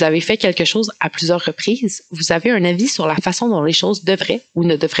 Lorsque vous avez fait quelque chose à plusieurs reprises, vous avez un avis sur la façon dont les choses devraient ou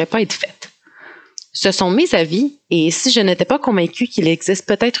ne devraient pas être faites. Ce sont mes avis et si je n'étais pas convaincue qu'il existe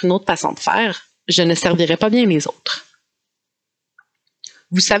peut-être une autre façon de faire, je ne servirais pas bien les autres.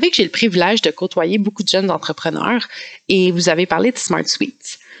 Vous savez que j'ai le privilège de côtoyer beaucoup de jeunes entrepreneurs et vous avez parlé de Smart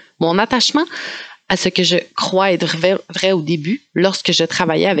Suites. Mon attachement à ce que je crois être vrai au début, lorsque je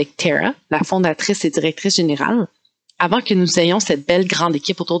travaillais avec Tara, la fondatrice et directrice générale, avant que nous ayons cette belle grande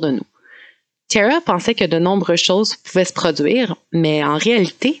équipe autour de nous. Tara pensait que de nombreuses choses pouvaient se produire, mais en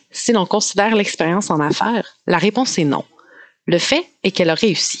réalité, si l'on considère l'expérience en affaires, la réponse est non. Le fait est qu'elle a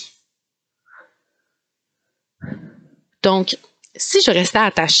réussi. Donc, si je restais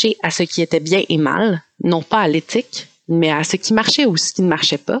attachée à ce qui était bien et mal, non pas à l'éthique, mais à ce qui marchait ou ce qui ne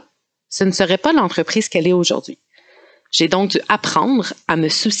marchait pas, ce ne serait pas l'entreprise qu'elle est aujourd'hui. J'ai donc dû apprendre à me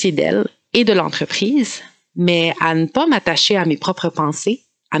soucier d'elle et de l'entreprise, mais à ne pas m'attacher à mes propres pensées,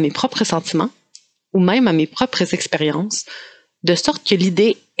 à mes propres sentiments, ou même à mes propres expériences, de sorte que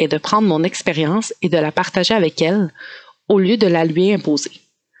l'idée est de prendre mon expérience et de la partager avec elle, au lieu de la lui imposer.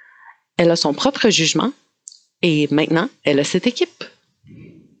 Elle a son propre jugement, et maintenant, elle a cette équipe.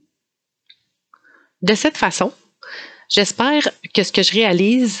 De cette façon, j'espère que ce que je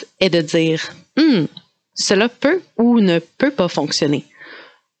réalise est de dire « cela peut ou ne peut pas fonctionner ».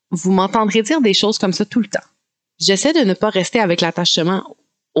 Vous m'entendrez dire des choses comme ça tout le temps. J'essaie de ne pas rester avec l'attachement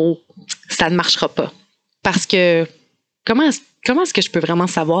 « oh, ça ne marchera pas ». Parce que comment est-ce que je peux vraiment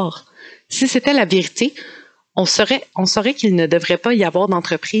savoir? Si c'était la vérité, on saurait qu'il ne devrait pas y avoir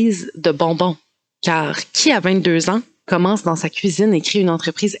d'entreprise de bonbons. Car qui à 22 ans commence dans sa cuisine et crée une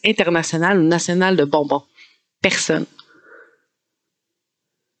entreprise internationale ou nationale de bonbons? Personne.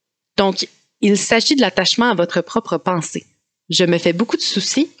 Donc, il s'agit de l'attachement à votre propre pensée. Je me fais beaucoup de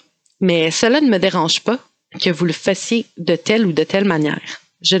soucis, mais cela ne me dérange pas que vous le fassiez de telle ou de telle manière.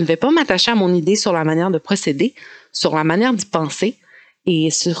 Je ne vais pas m'attacher à mon idée sur la manière de procéder, sur la manière d'y penser et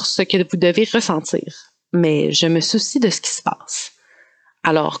sur ce que vous devez ressentir. Mais je me soucie de ce qui se passe.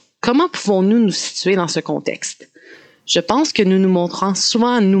 Alors, comment pouvons-nous nous situer dans ce contexte? Je pense que nous nous montrons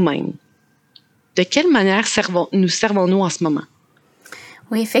souvent à nous-mêmes. De quelle manière nous servons-nous en ce moment?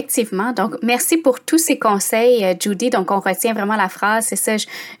 Oui, effectivement. Donc, merci pour tous ces conseils, Judy. Donc, on retient vraiment la phrase, c'est ça,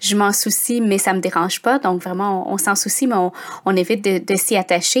 je m'en soucie, mais ça me dérange pas. Donc, vraiment, on s'en soucie, mais on évite de s'y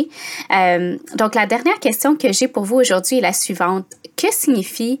attacher. Donc, la dernière question que j'ai pour vous aujourd'hui est la suivante. Que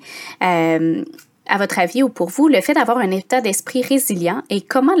signifie, à votre avis ou pour vous, le fait d'avoir un état d'esprit résilient et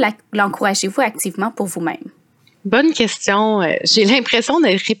comment l'encouragez-vous activement pour vous-même? Bonne question. J'ai l'impression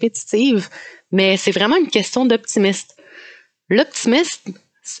d'être répétitive, mais c'est vraiment une question d'optimiste. L'optimisme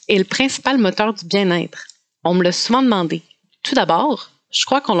est le principal moteur du bien-être. On me l'a souvent demandé. Tout d'abord, je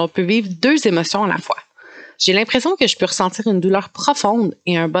crois qu'on peut vivre deux émotions à la fois. J'ai l'impression que je peux ressentir une douleur profonde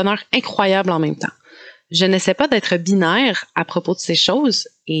et un bonheur incroyable en même temps. Je n'essaie pas d'être binaire à propos de ces choses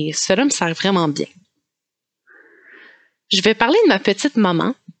et cela me sert vraiment bien. Je vais parler de ma petite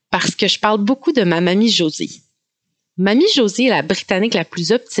maman parce que je parle beaucoup de ma mamie Josie. Mamie Josie est la Britannique la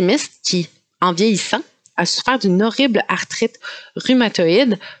plus optimiste qui, en vieillissant, a souffert d'une horrible arthrite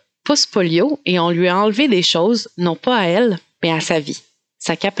rhumatoïde, post-polio, et on lui a enlevé des choses, non pas à elle, mais à sa vie,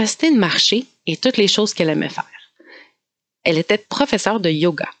 sa capacité de marcher et toutes les choses qu'elle aimait faire. Elle était professeure de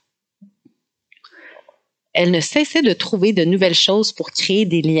yoga. Elle ne cessait de trouver de nouvelles choses pour créer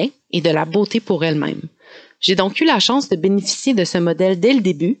des liens et de la beauté pour elle-même. J'ai donc eu la chance de bénéficier de ce modèle dès le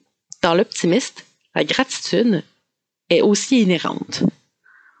début. Dans l'optimiste, la gratitude est aussi inhérente.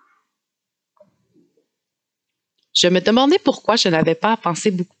 Je me demandais pourquoi je n'avais pas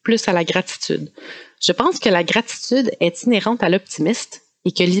pensé beaucoup plus à la gratitude. Je pense que la gratitude est inhérente à l'optimiste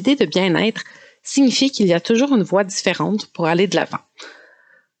et que l'idée de bien-être signifie qu'il y a toujours une voie différente pour aller de l'avant.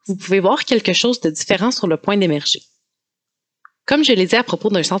 Vous pouvez voir quelque chose de différent sur le point d'émerger. Comme je l'ai dit à propos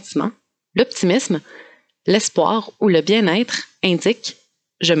d'un sentiment, l'optimisme, l'espoir ou le bien-être indique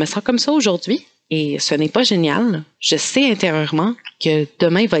 « je me sens comme ça aujourd'hui et ce n'est pas génial, je sais intérieurement que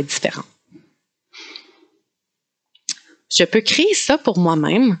demain va être différent ». Je peux créer ça pour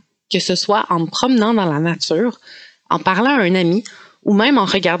moi-même, que ce soit en me promenant dans la nature, en parlant à un ami ou même en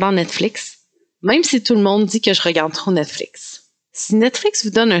regardant Netflix, même si tout le monde dit que je regarde trop Netflix. Si Netflix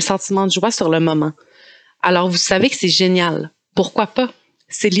vous donne un sentiment de joie sur le moment, alors vous savez que c'est génial. Pourquoi pas?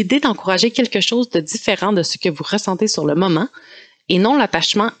 C'est l'idée d'encourager quelque chose de différent de ce que vous ressentez sur le moment et non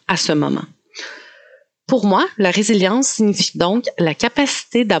l'attachement à ce moment. Pour moi, la résilience signifie donc la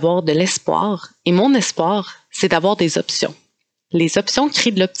capacité d'avoir de l'espoir et mon espoir, c'est d'avoir des options. Les options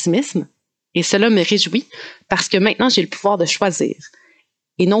créent de l'optimisme et cela me réjouit parce que maintenant j'ai le pouvoir de choisir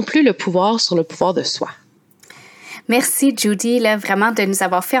et non plus le pouvoir sur le pouvoir de soi. Merci Judy, vraiment de nous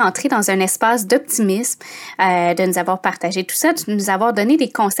avoir fait entrer dans un espace d'optimisme, de nous avoir partagé tout ça, de nous avoir donné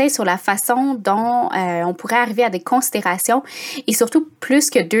des conseils sur la façon dont on pourrait arriver à des considérations et surtout plus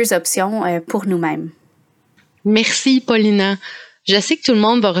que 2 options pour nous-mêmes. Merci Paulina. Je sais que tout le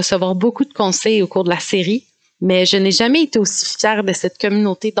monde va recevoir beaucoup de conseils au cours de la série, mais je n'ai jamais été aussi fière de cette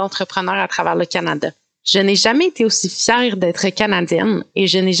communauté d'entrepreneurs à travers le Canada. Je n'ai jamais été aussi fière d'être canadienne et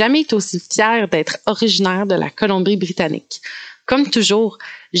je n'ai jamais été aussi fière d'être originaire de la Colombie-Britannique. Comme toujours,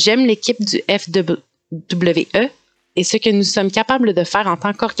 j'aime l'équipe du FWE et ce que nous sommes capables de faire en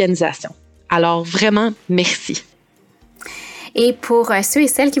tant qu'organisation. Alors vraiment, merci. Et pour ceux et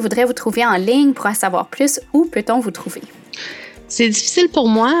celles qui voudraient vous trouver en ligne pour en savoir plus, où peut-on vous trouver? C'est difficile pour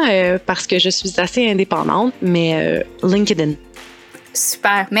moi parce que je suis assez indépendante, mais LinkedIn.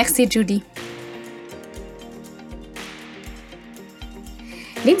 Super, merci Judy.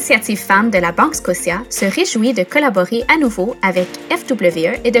 L'initiative Femmes de la Banque Scotia se réjouit de collaborer à nouveau avec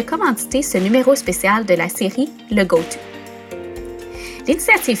FWE et de commanditer ce numéro spécial de la série Le Go-To.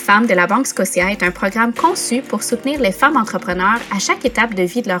 L'initiative Femmes de la Banque Scotia est un programme conçu pour soutenir les femmes entrepreneurs à chaque étape de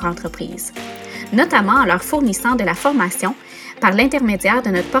vie de leur entreprise, notamment en leur fournissant de la formation par l'intermédiaire de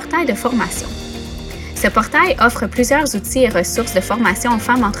notre portail de formation. Ce portail offre plusieurs outils et ressources de formation aux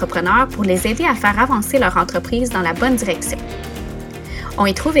femmes entrepreneurs pour les aider à faire avancer leur entreprise dans la bonne direction. On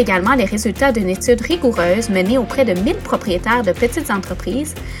y trouve également les résultats d'une étude rigoureuse menée auprès de 1000 propriétaires de petites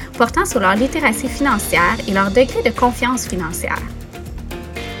entreprises portant sur leur littératie financière et leur degré de confiance financière.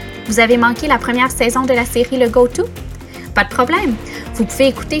 Vous avez manqué la première saison de la série Le Go-To? Pas de problème! Vous pouvez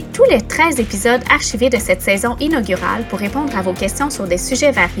écouter tous les 13 épisodes archivés de cette saison inaugurale pour répondre à vos questions sur des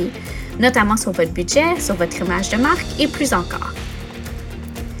sujets variés, notamment sur votre budget, sur votre image de marque et plus encore.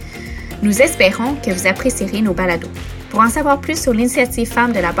 Nous espérons que vous apprécierez nos balados. Pour en savoir plus sur l'initiative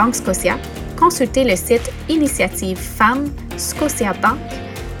Femmes de la Banque Scotia, consultez le site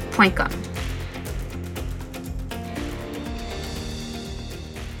initiativefemmescociabank.com.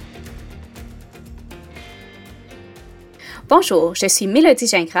 Bonjour, je suis Mélodie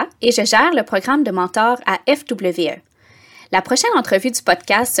Gingras et je gère le programme de mentor à FWE. La prochaine entrevue du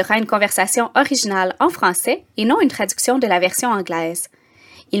podcast sera une conversation originale en français et non une traduction de la version anglaise.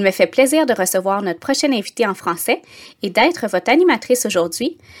 Il me fait plaisir de recevoir notre prochaine invitée en français et d'être votre animatrice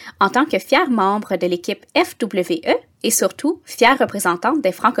aujourd'hui en tant que fière membre de l'équipe FWE et surtout fière représentante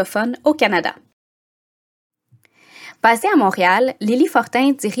des francophones au Canada. Basée à Montréal, Lili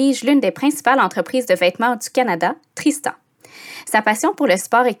Fortin dirige l'une des principales entreprises de vêtements du Canada, Tristan. Sa passion pour le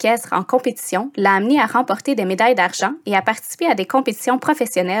sport équestre en compétition l'a amenée à remporter des médailles d'argent et à participer à des compétitions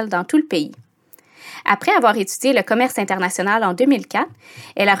professionnelles dans tout le pays. Après avoir étudié le commerce international en 2004,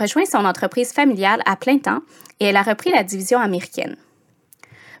 elle a rejoint son entreprise familiale à plein temps et elle a repris la division américaine.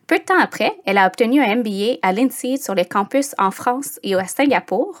 Peu de temps après, elle a obtenu un MBA à l'INSEAD sur les campus en France et à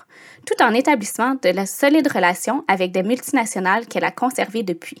Singapour, tout en établissant de la solide relation avec des multinationales qu'elle a conservées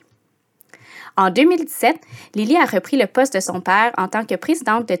depuis. En 2017, Lili a repris le poste de son père en tant que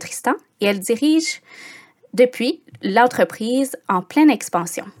présidente de Tristan et elle dirige depuis l'entreprise en pleine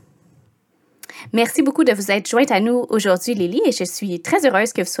expansion. Merci beaucoup de vous être jointe à nous aujourd'hui, Lili, et je suis très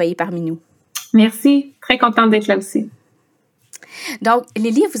heureuse que vous soyez parmi nous. Merci, très contente d'être là aussi. Donc,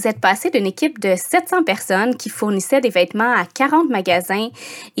 Lili, vous êtes passée d'une équipe de 700 personnes qui fournissait des vêtements à 40 magasins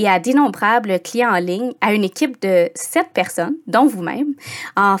et à d'innombrables clients en ligne à une équipe de 7 personnes, dont vous-même,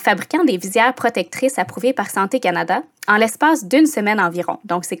 en fabriquant des visières protectrices approuvées par Santé Canada en l'espace d'une semaine environ.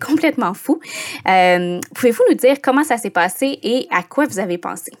 Donc, c'est complètement fou. Pouvez-vous nous dire comment ça s'est passé et à quoi vous avez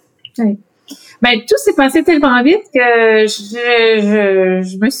pensé? Oui. Ben, tout s'est passé tellement vite que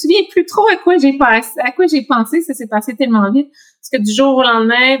je me souviens plus trop à quoi j'ai pensé. Ça s'est passé tellement vite. Parce que du jour au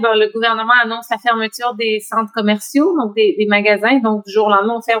lendemain, le gouvernement annonce la fermeture des centres commerciaux, donc des magasins. Donc, du jour au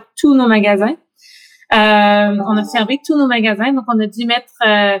lendemain, on ferme tous nos magasins. On a fermé tous nos magasins. Donc, on a dû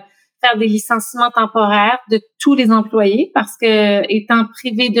faire des licenciements temporaires de tous les employés parce que, étant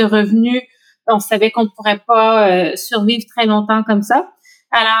privés de revenus, on savait qu'on ne pourrait pas survivre très longtemps comme ça.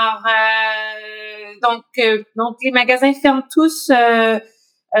 Alors, donc les magasins ferment tous. Moi,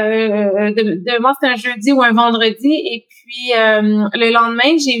 c'était un jeudi ou un vendredi. Et puis, le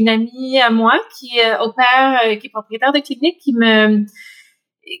lendemain, j'ai une amie à moi qui est propriétaire de clinique, qui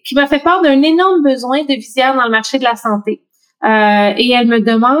m'a fait part d'un énorme besoin de visières dans le marché de la santé. Et elle me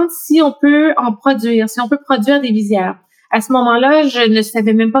demande si on peut produire des visières. À ce moment-là, je ne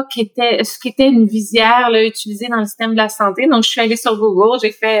savais même pas ce qu'était une visière là, utilisée dans le système de la santé. Donc, je suis allée sur Google,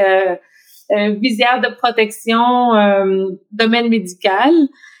 j'ai fait visière de protection domaine médical.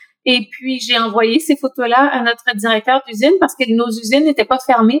 Et puis, j'ai envoyé ces photos-là à notre directeur d'usine parce que nos usines n'étaient pas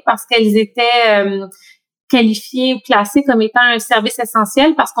fermées parce qu'elles étaient qualifiées ou classées comme étant un service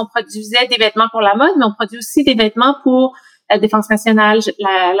essentiel parce qu'on produisait des vêtements pour la mode, mais on produit aussi des vêtements pour la Défense nationale,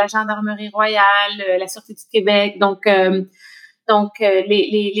 la Gendarmerie royale, la Sûreté du Québec. Donc, nos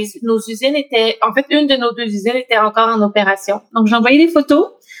usines une de nos 2 usines était encore en opération. Donc, j'ai envoyé des photos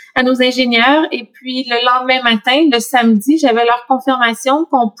à nos ingénieurs et puis le lendemain matin, le samedi, j'avais leur confirmation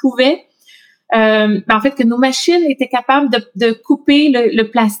qu'on pouvait, que nos machines étaient capables de couper le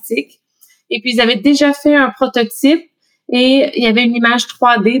plastique. Et puis, ils avaient déjà fait un prototype et il y avait une image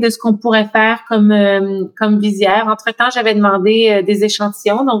 3D de ce qu'on pourrait faire comme visière. Entre-temps, j'avais demandé des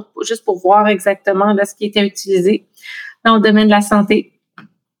échantillons, donc juste pour voir exactement là, ce qui était utilisé dans le domaine de la santé.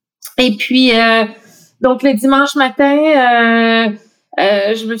 Et puis, donc le dimanche matin,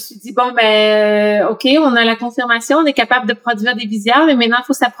 je me suis dit, OK, on a la confirmation, on est capable de produire des visières, mais maintenant, il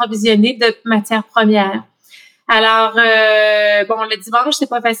faut s'approvisionner de matières premières. Alors, le dimanche, c'est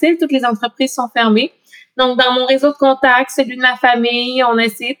pas facile, toutes les entreprises sont fermées. Donc, dans mon réseau de contacts, celui de ma famille, on a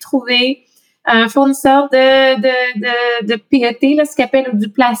essayé de trouver un fournisseur de PET, là, ce qu'on appelle du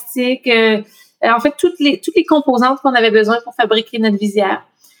plastique. En fait, toutes les composantes qu'on avait besoin pour fabriquer notre visière.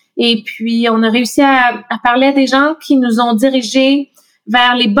 Et puis, on a réussi à parler à des gens qui nous ont dirigés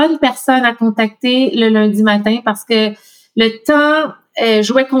vers les bonnes personnes à contacter le lundi matin parce que le temps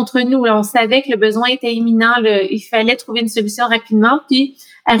jouait contre nous. Là, on savait que le besoin était imminent. Il fallait trouver une solution rapidement puis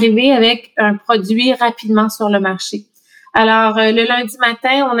arriver avec un produit rapidement sur le marché. Alors, le lundi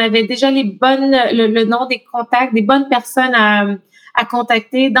matin, on avait déjà le nom des contacts, des bonnes personnes à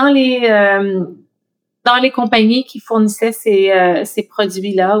contacter dans les compagnies qui fournissaient ces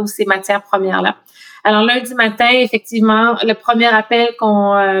produits-là ou ces matières premières-là. Alors, lundi matin, effectivement, le premier appel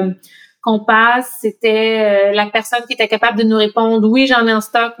qu'on passe, c'était la personne qui était capable de nous répondre « Oui, j'en ai en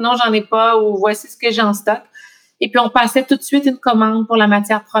stock. Non, j'en ai pas. » ou « Voici ce que j'ai en stock. » Et puis, on passait tout de suite une commande pour la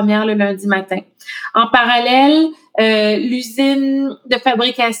matière première le lundi matin. En parallèle, l'usine de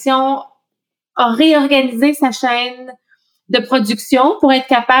fabrication a réorganisé sa chaîne de production pour être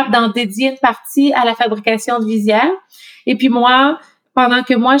capable d'en dédier une partie à la fabrication de visières. Et puis moi, pendant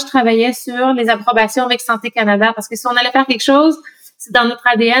que je travaillais sur les approbations avec Santé Canada, parce que si on allait faire quelque chose, c'est dans notre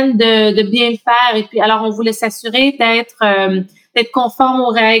ADN de bien le faire. Et puis, alors, on voulait s'assurer d'être conforme aux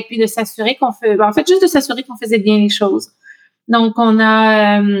règles, puis de s'assurer juste de s'assurer qu'on faisait bien les choses. Donc,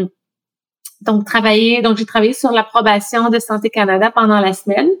 j'ai travaillé sur l'approbation de Santé Canada pendant la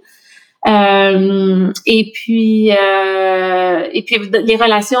semaine. Et puis les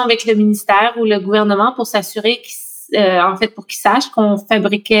relations avec le ministère ou le gouvernement pour s'assurer pour qu'ils sachent qu'on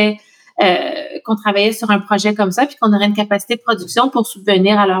fabriquait, qu'on travaillait sur un projet comme ça, puis qu'on aurait une capacité de production pour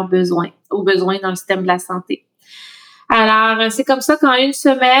subvenir à aux besoins dans le système de la santé. Alors, c'est comme ça qu'en une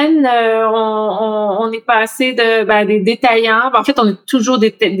semaine, on est passé des détaillants. En fait, on est toujours des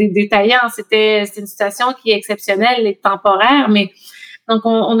détaillants. C'est une situation qui est exceptionnelle et temporaire, mais donc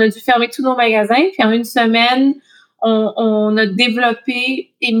on a dû fermer tous nos magasins. Puis en une semaine, on a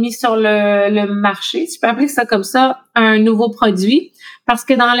développé et mis sur le marché, si je peux appeler ça comme ça, un nouveau produit. Parce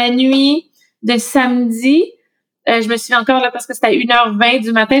que dans la nuit de samedi Je me souviens encore là parce que c'était à 1h20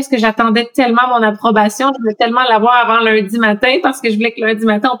 du matin parce que j'attendais tellement mon approbation. Je voulais tellement l'avoir avant lundi matin parce que je voulais que lundi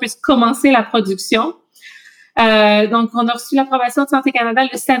matin, on puisse commencer la production. Donc, on a reçu l'approbation de Santé Canada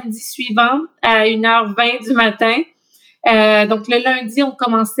le samedi suivant à 1h20 du matin. Donc, le lundi, on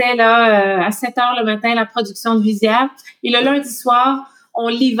commençait là à 7h le matin la production de visières. Et le lundi soir, on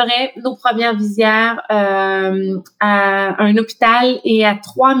livrait nos premières visières à un hôpital et à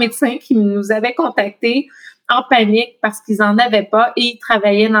 3 médecins qui nous avaient contactés en panique parce qu'ils en avaient pas et ils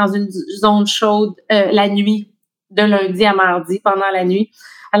travaillaient dans une zone chaude la nuit, de lundi à mardi, pendant la nuit.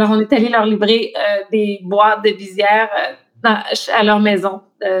 Alors, on est allé leur livrer des boîtes de visières à leur maison,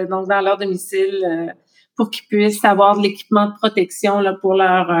 donc dans leur domicile, pour qu'ils puissent avoir de l'équipement de protection là, pour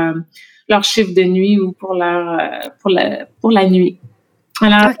leur chiffre de nuit ou pour pour la nuit.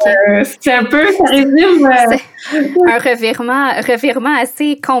 Alors, c'est un peu, ça résume. C'est un revirement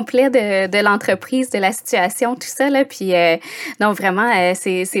assez complet de l'entreprise, de la situation, tout ça, là. Puis, donc, vraiment,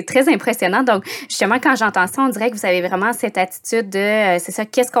 c'est très impressionnant. Donc, justement, quand j'entends ça, on dirait que vous avez vraiment cette attitude de, c'est ça,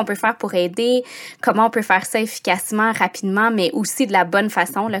 qu'est-ce qu'on peut faire pour aider, comment on peut faire ça efficacement, rapidement, mais aussi de la bonne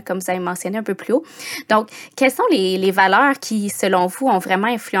façon, là, comme vous avez mentionné un peu plus haut. Donc, quelles sont les valeurs qui, selon vous, ont vraiment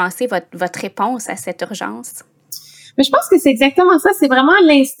influencé votre réponse à cette urgence? Mais je pense que c'est exactement ça. C'est vraiment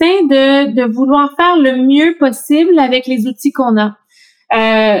l'instinct de vouloir faire le mieux possible avec les outils qu'on a.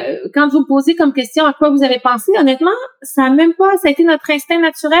 Quand vous posez comme question à quoi vous avez pensé, honnêtement, ça a été notre instinct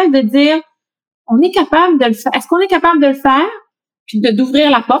naturel de dire, on est capable de le faire. Est-ce qu'on est capable de le faire? Puis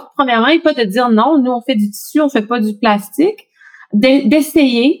d'ouvrir la porte, premièrement, et pas de dire non, nous, on fait du tissu, on fait pas du plastique.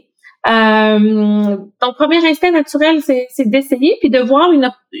 D'essayer. Donc, premier instinct naturel, c'est d'essayer puis de voir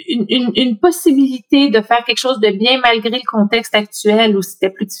une possibilité de faire quelque chose de bien malgré le contexte actuel où c'était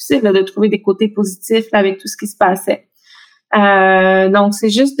plus difficile là, de trouver des côtés positifs là, avec tout ce qui se passait. Donc,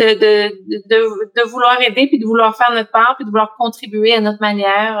 c'est juste de vouloir aider puis de vouloir faire notre part puis de vouloir contribuer à notre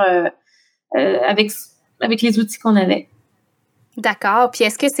manière avec les outils qu'on avait. D'accord. Puis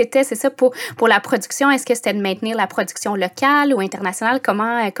est-ce que c'est ça pour la production, est-ce que c'était de maintenir la production locale ou internationale?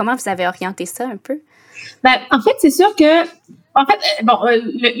 Comment vous avez orienté ça un peu? Ben, en fait, c'est sûr que,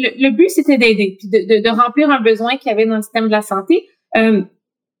 le but, c'était d'aider, puis de remplir un besoin qu'il y avait dans le système de la santé.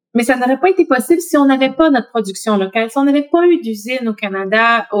 Mais ça n'aurait pas été possible si on n'avait pas notre production locale, si on n'avait pas eu d'usine au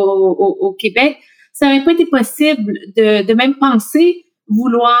Canada, au Québec, ça n'aurait pas été possible de même penser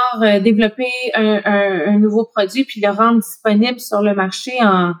vouloir développer un nouveau produit puis le rendre disponible sur le marché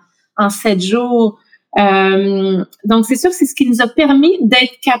en 7 jours. Donc, c'est sûr que c'est ce qui nous a permis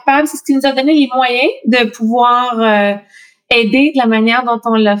d'être capables, c'est ce qui nous a donné les moyens de pouvoir aider de la manière dont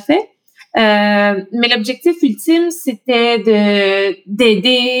on l'a fait. Mais l'objectif ultime, c'était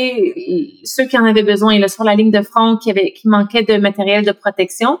d'aider ceux qui en avaient besoin. Et là, sur la ligne de front, qui manquait de matériel de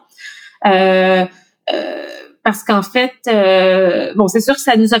protection. Parce qu'en fait, c'est sûr que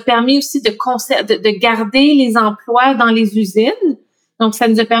ça nous a permis aussi de garder les emplois dans les usines. Donc, ça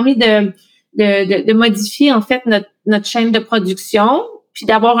nous a permis de modifier en fait notre chaîne de production, puis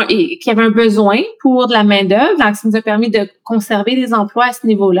qu'il y avait un besoin pour de la main-d'œuvre. Donc, ça nous a permis de conserver les emplois à ce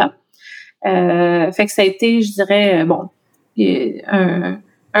niveau-là. Fait que ça a été, je dirais,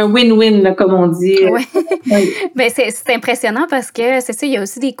 un win-win, là, comme on dit. Oui. Ben, c'est impressionnant parce que c'est ça, il y a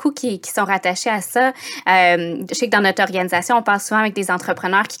aussi des coûts qui sont rattachés à ça. Je sais que dans notre organisation, on parle souvent avec des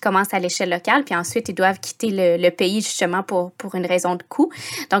entrepreneurs qui commencent à l'échelle locale, puis ensuite, ils doivent quitter le pays justement pour une raison de coût.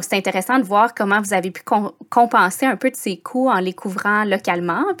 Donc, c'est intéressant de voir comment vous avez pu compenser un peu de ces coûts en les couvrant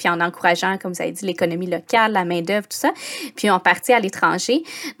localement, puis en encourageant, comme vous avez dit, l'économie locale, la main-d'œuvre, tout ça, puis en partie à l'étranger.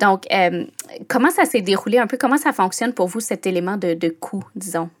 Donc, comment ça s'est déroulé un peu? Comment ça fonctionne pour vous, cet élément de coût,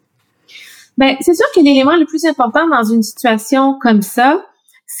 disons? Ben, c'est sûr que l'élément le plus important dans une situation comme ça,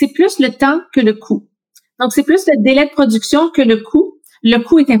 c'est plus le temps que le coût. Donc, c'est plus le délai de production que le coût. Le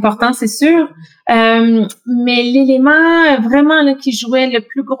coût est important, c'est sûr, mais l'élément vraiment là, qui jouait le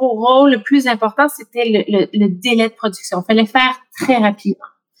plus gros rôle, le plus important, c'était le délai de production. Il fallait faire très rapidement.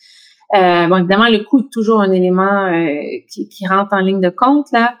 Évidemment, le coût est toujours un élément qui rentre en ligne de compte,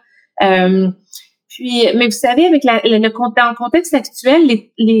 là. Mais vous savez, avec dans le contexte actuel,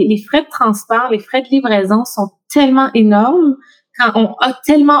 les frais de transport, les frais de livraison sont tellement énormes, ont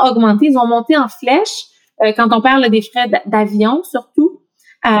tellement augmenté, ils ont monté en flèche, quand on parle des frais d'avion surtout.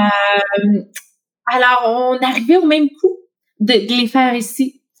 Alors, on arrivait au même coût de les faire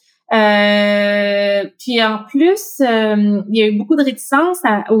ici. Puis en plus, il y a eu beaucoup de réticence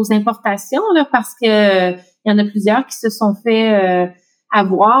aux importations là, parce que il y en a plusieurs qui se sont fait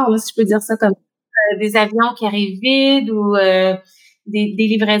avoir, là, si je peux dire ça comme des avions qui arrivent vides ou des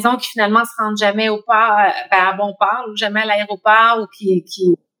livraisons qui finalement se rendent jamais au port, à bon port ou jamais à l'aéroport ou qui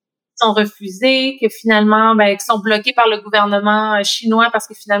sont refusés, que finalement, qui sont bloqués par le gouvernement chinois parce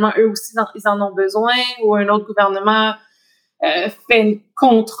que finalement, eux aussi, ils en ont besoin, ou un autre gouvernement fait une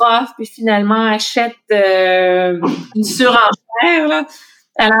contre-offre puis finalement achète une surenchère, là.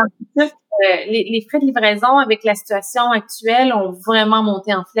 Alors, c'est sûr que les frais de livraison avec la situation actuelle ont vraiment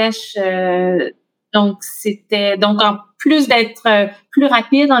monté en flèche. Donc, en plus d'être plus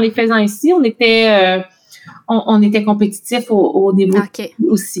rapide en les faisant ici, on était compétitif au niveau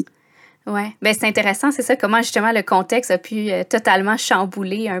aussi. Ouais, ben c'est intéressant, c'est ça, comment justement le contexte a pu totalement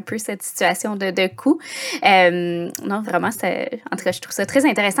chambouler un peu cette situation de coût. Non, vraiment, en tout cas, je trouve ça très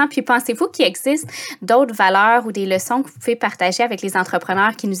intéressant. Puis pensez-vous qu'il existe d'autres valeurs ou des leçons que vous pouvez partager avec les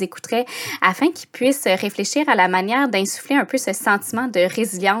entrepreneurs qui nous écouteraient afin qu'ils puissent réfléchir à la manière d'insuffler un peu ce sentiment de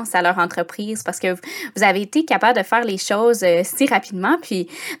résilience à leur entreprise, parce que vous avez été capable de faire les choses si rapidement. Puis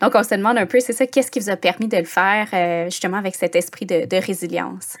donc, on se demande un peu, c'est ça, qu'est-ce qui vous a permis de le faire justement avec cet esprit de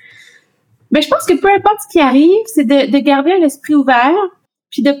résilience? Je pense que peu importe ce qui arrive, c'est de garder l'esprit ouvert,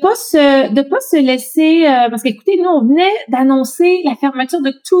 puis de pas se laisser parce qu'écoutez, nous on venait d'annoncer la fermeture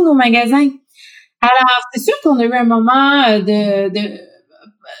de tous nos magasins. Alors, c'est sûr qu'on a eu un moment de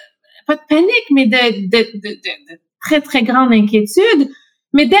pas de panique, mais de très très grande inquiétude,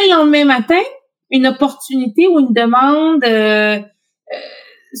 mais dès le lendemain matin, une opportunité ou une demande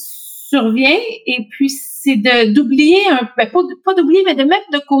survient, et puis c'est d'oublier pas d'oublier, mais de mettre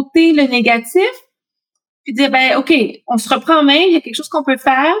de côté le négatif, puis dire OK, on se reprend en main, il y a quelque chose qu'on peut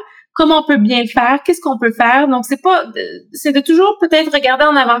faire, comment on peut bien le faire, qu'est-ce qu'on peut faire. Donc c'est de toujours peut-être regarder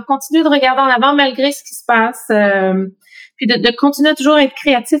en avant, continuer de regarder en avant malgré ce qui se passe, puis de continuer à toujours être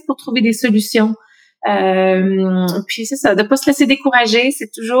créatif pour trouver des solutions. Puis c'est ça, de pas se laisser décourager,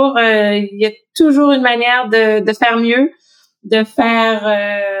 c'est toujours il y a toujours une manière de faire mieux, de faire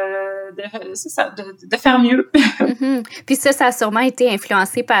mieux. Mm-hmm. Puis ça a sûrement été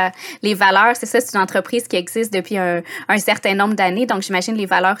influencé par les valeurs. C'est ça, c'est une entreprise qui existe depuis un certain nombre d'années. Donc, j'imagine les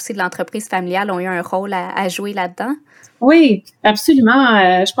valeurs aussi de l'entreprise familiale ont eu un rôle à jouer là-dedans. Oui,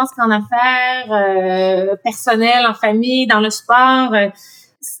 absolument. Je pense qu'en affaires personnelles, en famille, dans le sport,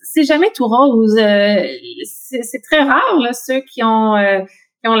 c'est jamais tout rose. C'est très rare, là, ceux qui ont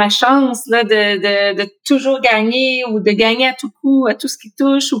la chance là de toujours gagner, ou de gagner à tout coup, à tout ce qui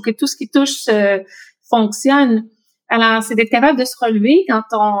touche, ou que tout ce qui touche fonctionne. Alors, c'est d'être capable de se relever quand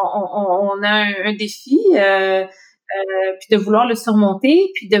on a un défi, puis de vouloir le surmonter,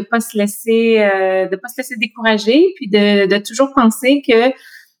 puis de pas se laisser décourager, puis de toujours penser que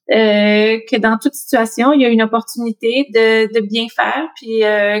dans toute situation, il y a une opportunité de bien faire, puis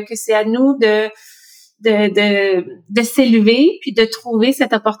que c'est à nous de s'élever, puis de trouver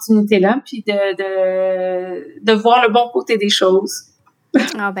cette opportunité-là, puis de voir le bon côté des choses.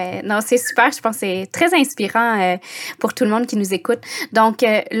 Ah non, c'est super. Je pense que c'est très inspirant pour tout le monde qui nous écoute. Donc,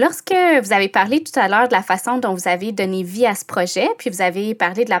 lorsque vous avez parlé tout à l'heure de la façon dont vous avez donné vie à ce projet, puis vous avez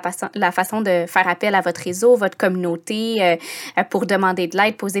parlé de la façon de faire appel à votre réseau, votre communauté, pour demander de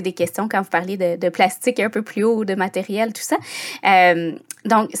l'aide, poser des questions quand vous parlez de plastique un peu plus haut, de matériel, tout ça.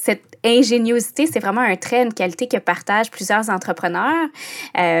 Donc, cette ingéniosité, c'est vraiment un trait, une qualité que partagent plusieurs entrepreneurs.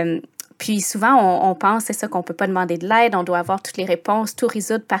 Puis souvent, on pense, c'est ça, qu'on peut pas demander de l'aide, on doit avoir toutes les réponses, tout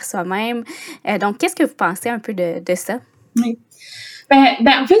résoudre par soi-même. Donc, qu'est-ce que vous pensez un peu de ça? Oui. En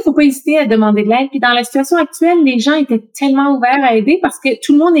fait, il faut pas hésiter à demander de l'aide. Puis dans la situation actuelle, les gens étaient tellement ouverts à aider parce que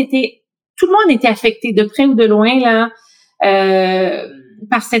tout le monde était affecté de près ou de loin là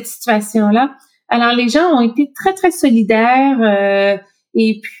par cette situation-là. Alors, les gens ont été très, très solidaires.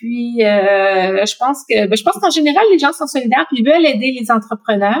 Et puis, je pense qu'en général, les gens sont solidaires puis veulent aider les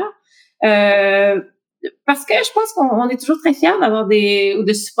entrepreneurs. Parce que je pense qu'on est toujours très fiers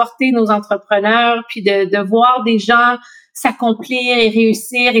de supporter nos entrepreneurs, puis de voir des gens s'accomplir et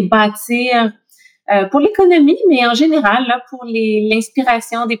réussir et bâtir pour l'économie, mais en général là, pour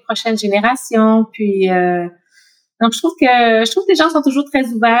l'inspiration des prochaines générations. Puis donc je trouve que les gens sont toujours très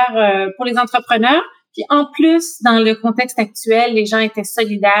ouverts pour les entrepreneurs. Puis en plus, dans le contexte actuel, les gens étaient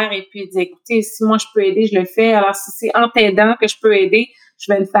solidaires et puis ils disaient, écoutez, si moi je peux aider, je le fais. Alors si c'est en t'aidant que je peux aider,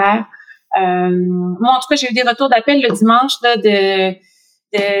 je vais le faire. Moi, en tout cas, j'ai eu des retours d'appel le dimanche là, des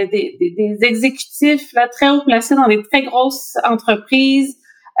exécutifs là, très haut placés dans des très grosses entreprises.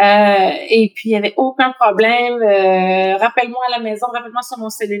 Et puis, il n'y avait aucun problème. Rappelle-moi à la maison, rappelle-moi sur mon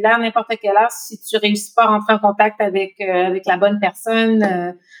cellulaire, n'importe quelle heure, si tu réussis pas à rentrer en contact avec la bonne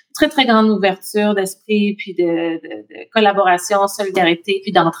personne. Très, très grande ouverture d'esprit, puis de collaboration, solidarité,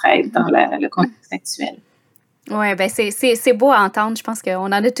 puis d'entraide dans le contexte actuel. Oui, ben c'est beau à entendre. Je pense qu'on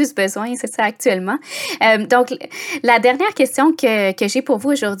en a tous besoin, c'est ça actuellement. Donc, la dernière question que j'ai pour vous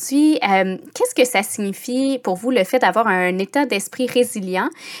aujourd'hui, qu'est-ce que ça signifie pour vous le fait d'avoir un état d'esprit résilient?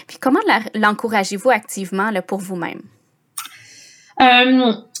 Puis comment l'encouragez-vous activement là, pour vous-même?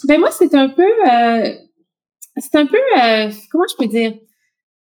 Ben moi, c'est un peu, comment je peux dire?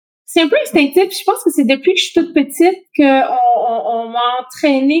 C'est un peu instinctif. Je pense que c'est depuis que je suis toute petite qu'on m'a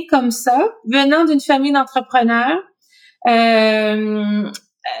entraînée comme ça, venant d'une famille d'entrepreneurs,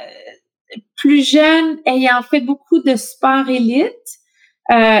 plus jeune, ayant fait beaucoup de sport élite.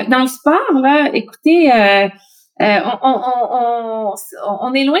 Dans le sport, là, écoutez, on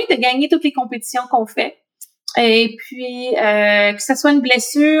est loin de gagner toutes les compétitions qu'on fait. Et puis, que ce soit une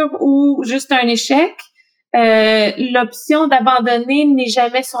blessure ou juste un échec, l'option d'abandonner n'est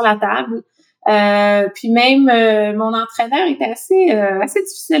jamais sur la table. Puis même mon entraîneur était assez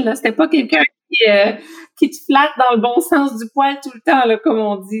difficile là. C'était pas quelqu'un qui te flatte dans le bon sens du poil tout le temps là, comme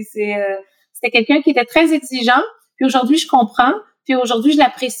on dit. C'était quelqu'un qui était très exigeant. Puis aujourd'hui je comprends. Puis aujourd'hui je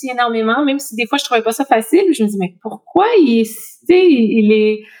l'apprécie énormément, même si des fois je trouvais pas ça facile. Je me dis mais pourquoi il est.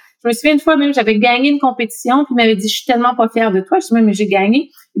 Je me souviens une fois même, j'avais gagné une compétition, puis il m'avait dit, je suis tellement pas fière de toi. Je dis, mais j'ai gagné.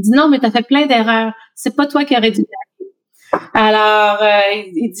 Il dit, non, mais t'as fait plein d'erreurs. C'est pas toi qui aurais dû gagner. Alors,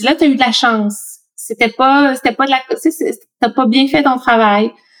 il dit, là, t'as eu de la chance. C'était pas t'as pas bien fait ton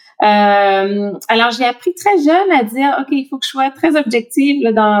travail. Alors, j'ai appris très jeune à dire, OK, il faut que je sois très objective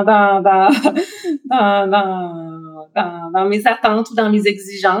là, dans mes attentes ou dans mes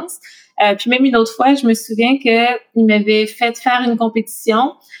exigences. Puis même une autre fois, je me souviens qu'il m'avait fait faire une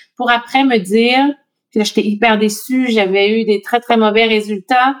compétition pour après me dire, puis là, j'étais hyper déçue, j'avais eu des très, très mauvais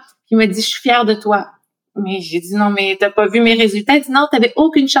résultats, puis il m'a dit, je suis fière de toi. Mais j'ai dit, non, mais t'as pas vu mes résultats? Il dit, non, t'avais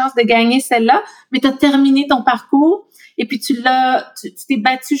aucune chance de gagner celle-là, mais t'as terminé ton parcours, et puis tu t'es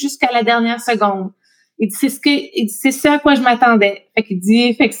battu jusqu'à la dernière seconde. Il dit, c'est ce à quoi je m'attendais. Fait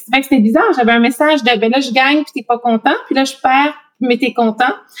que c'était bizarre, j'avais un message de, ben là, je gagne, puis t'es pas content, puis là, je perds, mais t'es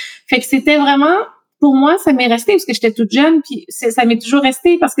content. Fait que c'était vraiment, pour moi, ça m'est resté parce que j'étais toute jeune, puis ça m'est toujours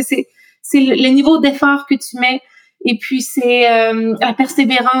resté parce que c'est le niveau d'effort que tu mets, et puis c'est la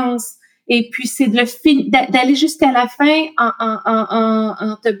persévérance, et puis c'est d'aller jusqu'à la fin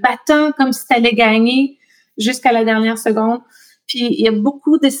en te battant comme si tu allais gagner jusqu'à la dernière seconde. Puis il y a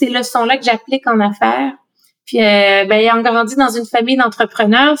beaucoup de ces leçons-là que j'applique en affaires. Puis ayant grandi dans une famille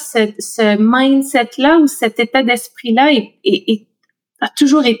d'entrepreneurs, ce mindset-là ou cet état d'esprit-là a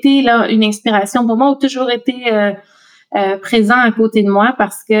toujours été là une inspiration pour moi, a toujours été présent à côté de moi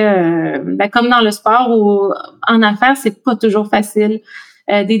parce que comme dans le sport ou en affaires, c'est pas toujours facile.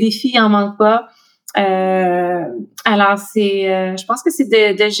 Des défis, il en manque pas. Alors je pense que c'est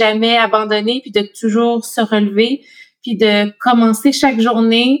de jamais abandonner puis de toujours se relever puis de commencer chaque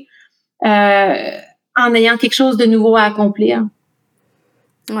journée en ayant quelque chose de nouveau à accomplir.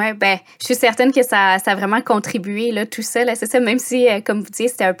 Oui, ben, je suis certaine que ça a vraiment contribué, là, tout ça, là, c'est ça, même si, comme vous dites,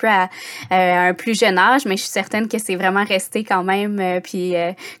 c'était un peu à un plus jeune âge, mais je suis certaine que c'est vraiment resté quand même, puis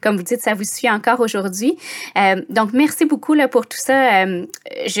comme vous dites, ça vous suit encore aujourd'hui. Donc, merci beaucoup, là, pour tout ça.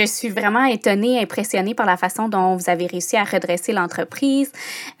 Je suis vraiment étonnée, impressionnée par la façon dont vous avez réussi à redresser l'entreprise,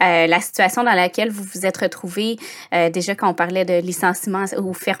 la situation dans laquelle vous vous êtes retrouvés, déjà quand on parlait de licenciement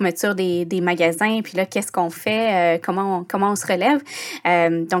ou fermeture des magasins, puis là, qu'est-ce qu'on fait, comment on se relève.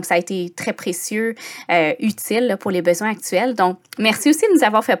 Donc, ça a été très précieux, utile là, pour les besoins actuels. Donc, merci aussi de nous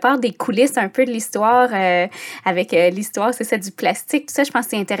avoir fait part des coulisses un peu de l'histoire, avec l'histoire, c'est ça, du plastique. Tout ça, je pense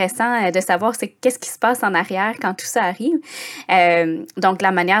que c'est intéressant de savoir qu'est-ce qui se passe en arrière quand tout ça arrive. Donc,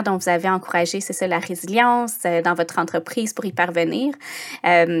 la manière dont vous avez encouragé, c'est ça, la résilience dans votre entreprise pour y parvenir.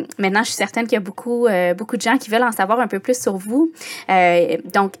 Maintenant, je suis certaine qu'il y a beaucoup de gens qui veulent en savoir un peu plus sur vous.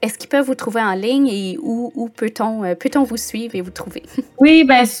 Donc, est-ce qu'ils peuvent vous trouver en ligne et où peut-on vous suivre et vous trouver? Oui,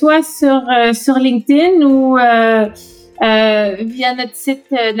 ben soit sur LinkedIn ou via notre site,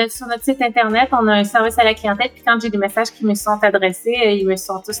 sur notre site internet, on a un service à la clientèle. Puis quand j'ai des messages qui me sont adressés, ils me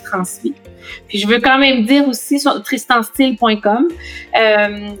sont tous transmis. Puis je veux quand même dire aussi sur tristanstyle.com.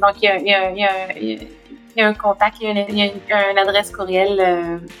 Donc il y a un contact, il y a une adresse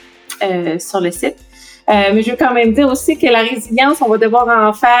courriel sur le site. Mais je veux quand même dire aussi que la résilience, on va devoir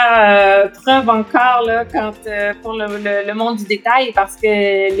en faire preuve encore là, pour le monde du détail, parce que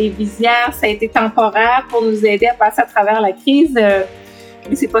les visières, ça a été temporaire pour nous aider à passer à travers la crise.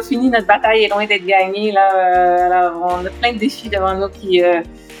 Mais c'est pas fini, notre bataille est loin d'être gagnée. Là, alors on a plein de défis devant nous qui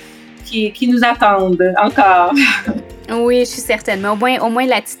nous attendent encore. Oui, je suis certaine. Mais au moins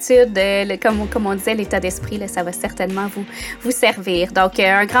l'attitude, comme on disait, l'état d'esprit, là, ça va certainement vous servir. Donc,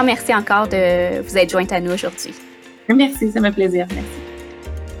 un grand merci encore de vous être jointe à nous aujourd'hui. Merci, ça me fait plaisir. Merci.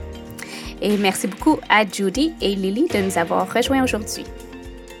 Et merci beaucoup à Judy et Lili de nous avoir rejoints aujourd'hui.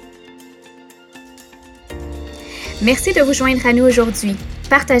 Merci de vous joindre à nous aujourd'hui.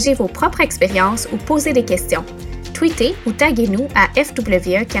 Partagez vos propres expériences ou posez des questions. Tweetez ou taguez-nous à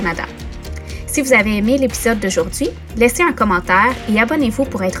FWE Canada. Si vous avez aimé l'épisode d'aujourd'hui, laissez un commentaire et abonnez-vous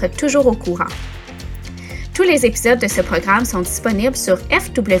pour être toujours au courant. Tous les épisodes de ce programme sont disponibles sur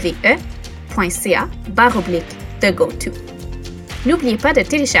fwe.ca/TheGoTo. N'oubliez pas de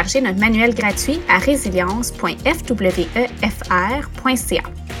télécharger notre manuel gratuit à résilience.fwefr.ca.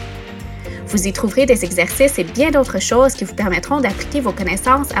 Vous y trouverez des exercices et bien d'autres choses qui vous permettront d'appliquer vos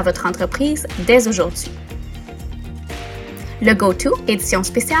connaissances à votre entreprise dès aujourd'hui. Le Go-To, édition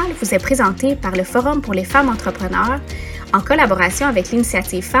spéciale, vous est présenté par le Forum pour les femmes entrepreneurs en collaboration avec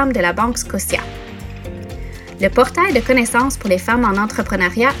l'initiative Femmes de la Banque Scotia. Le portail de connaissances pour les femmes en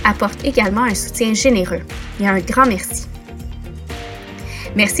entrepreneuriat apporte également un soutien généreux. Et un grand merci.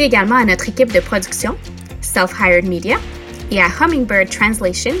 Merci également à notre équipe de production, Self-Hired Media, et à Hummingbird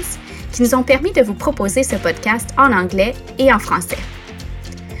Translations, qui nous ont permis de vous proposer ce podcast en anglais et en français.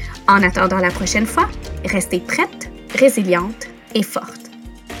 En attendant la prochaine fois, restez prêtes, résilientes et fortes.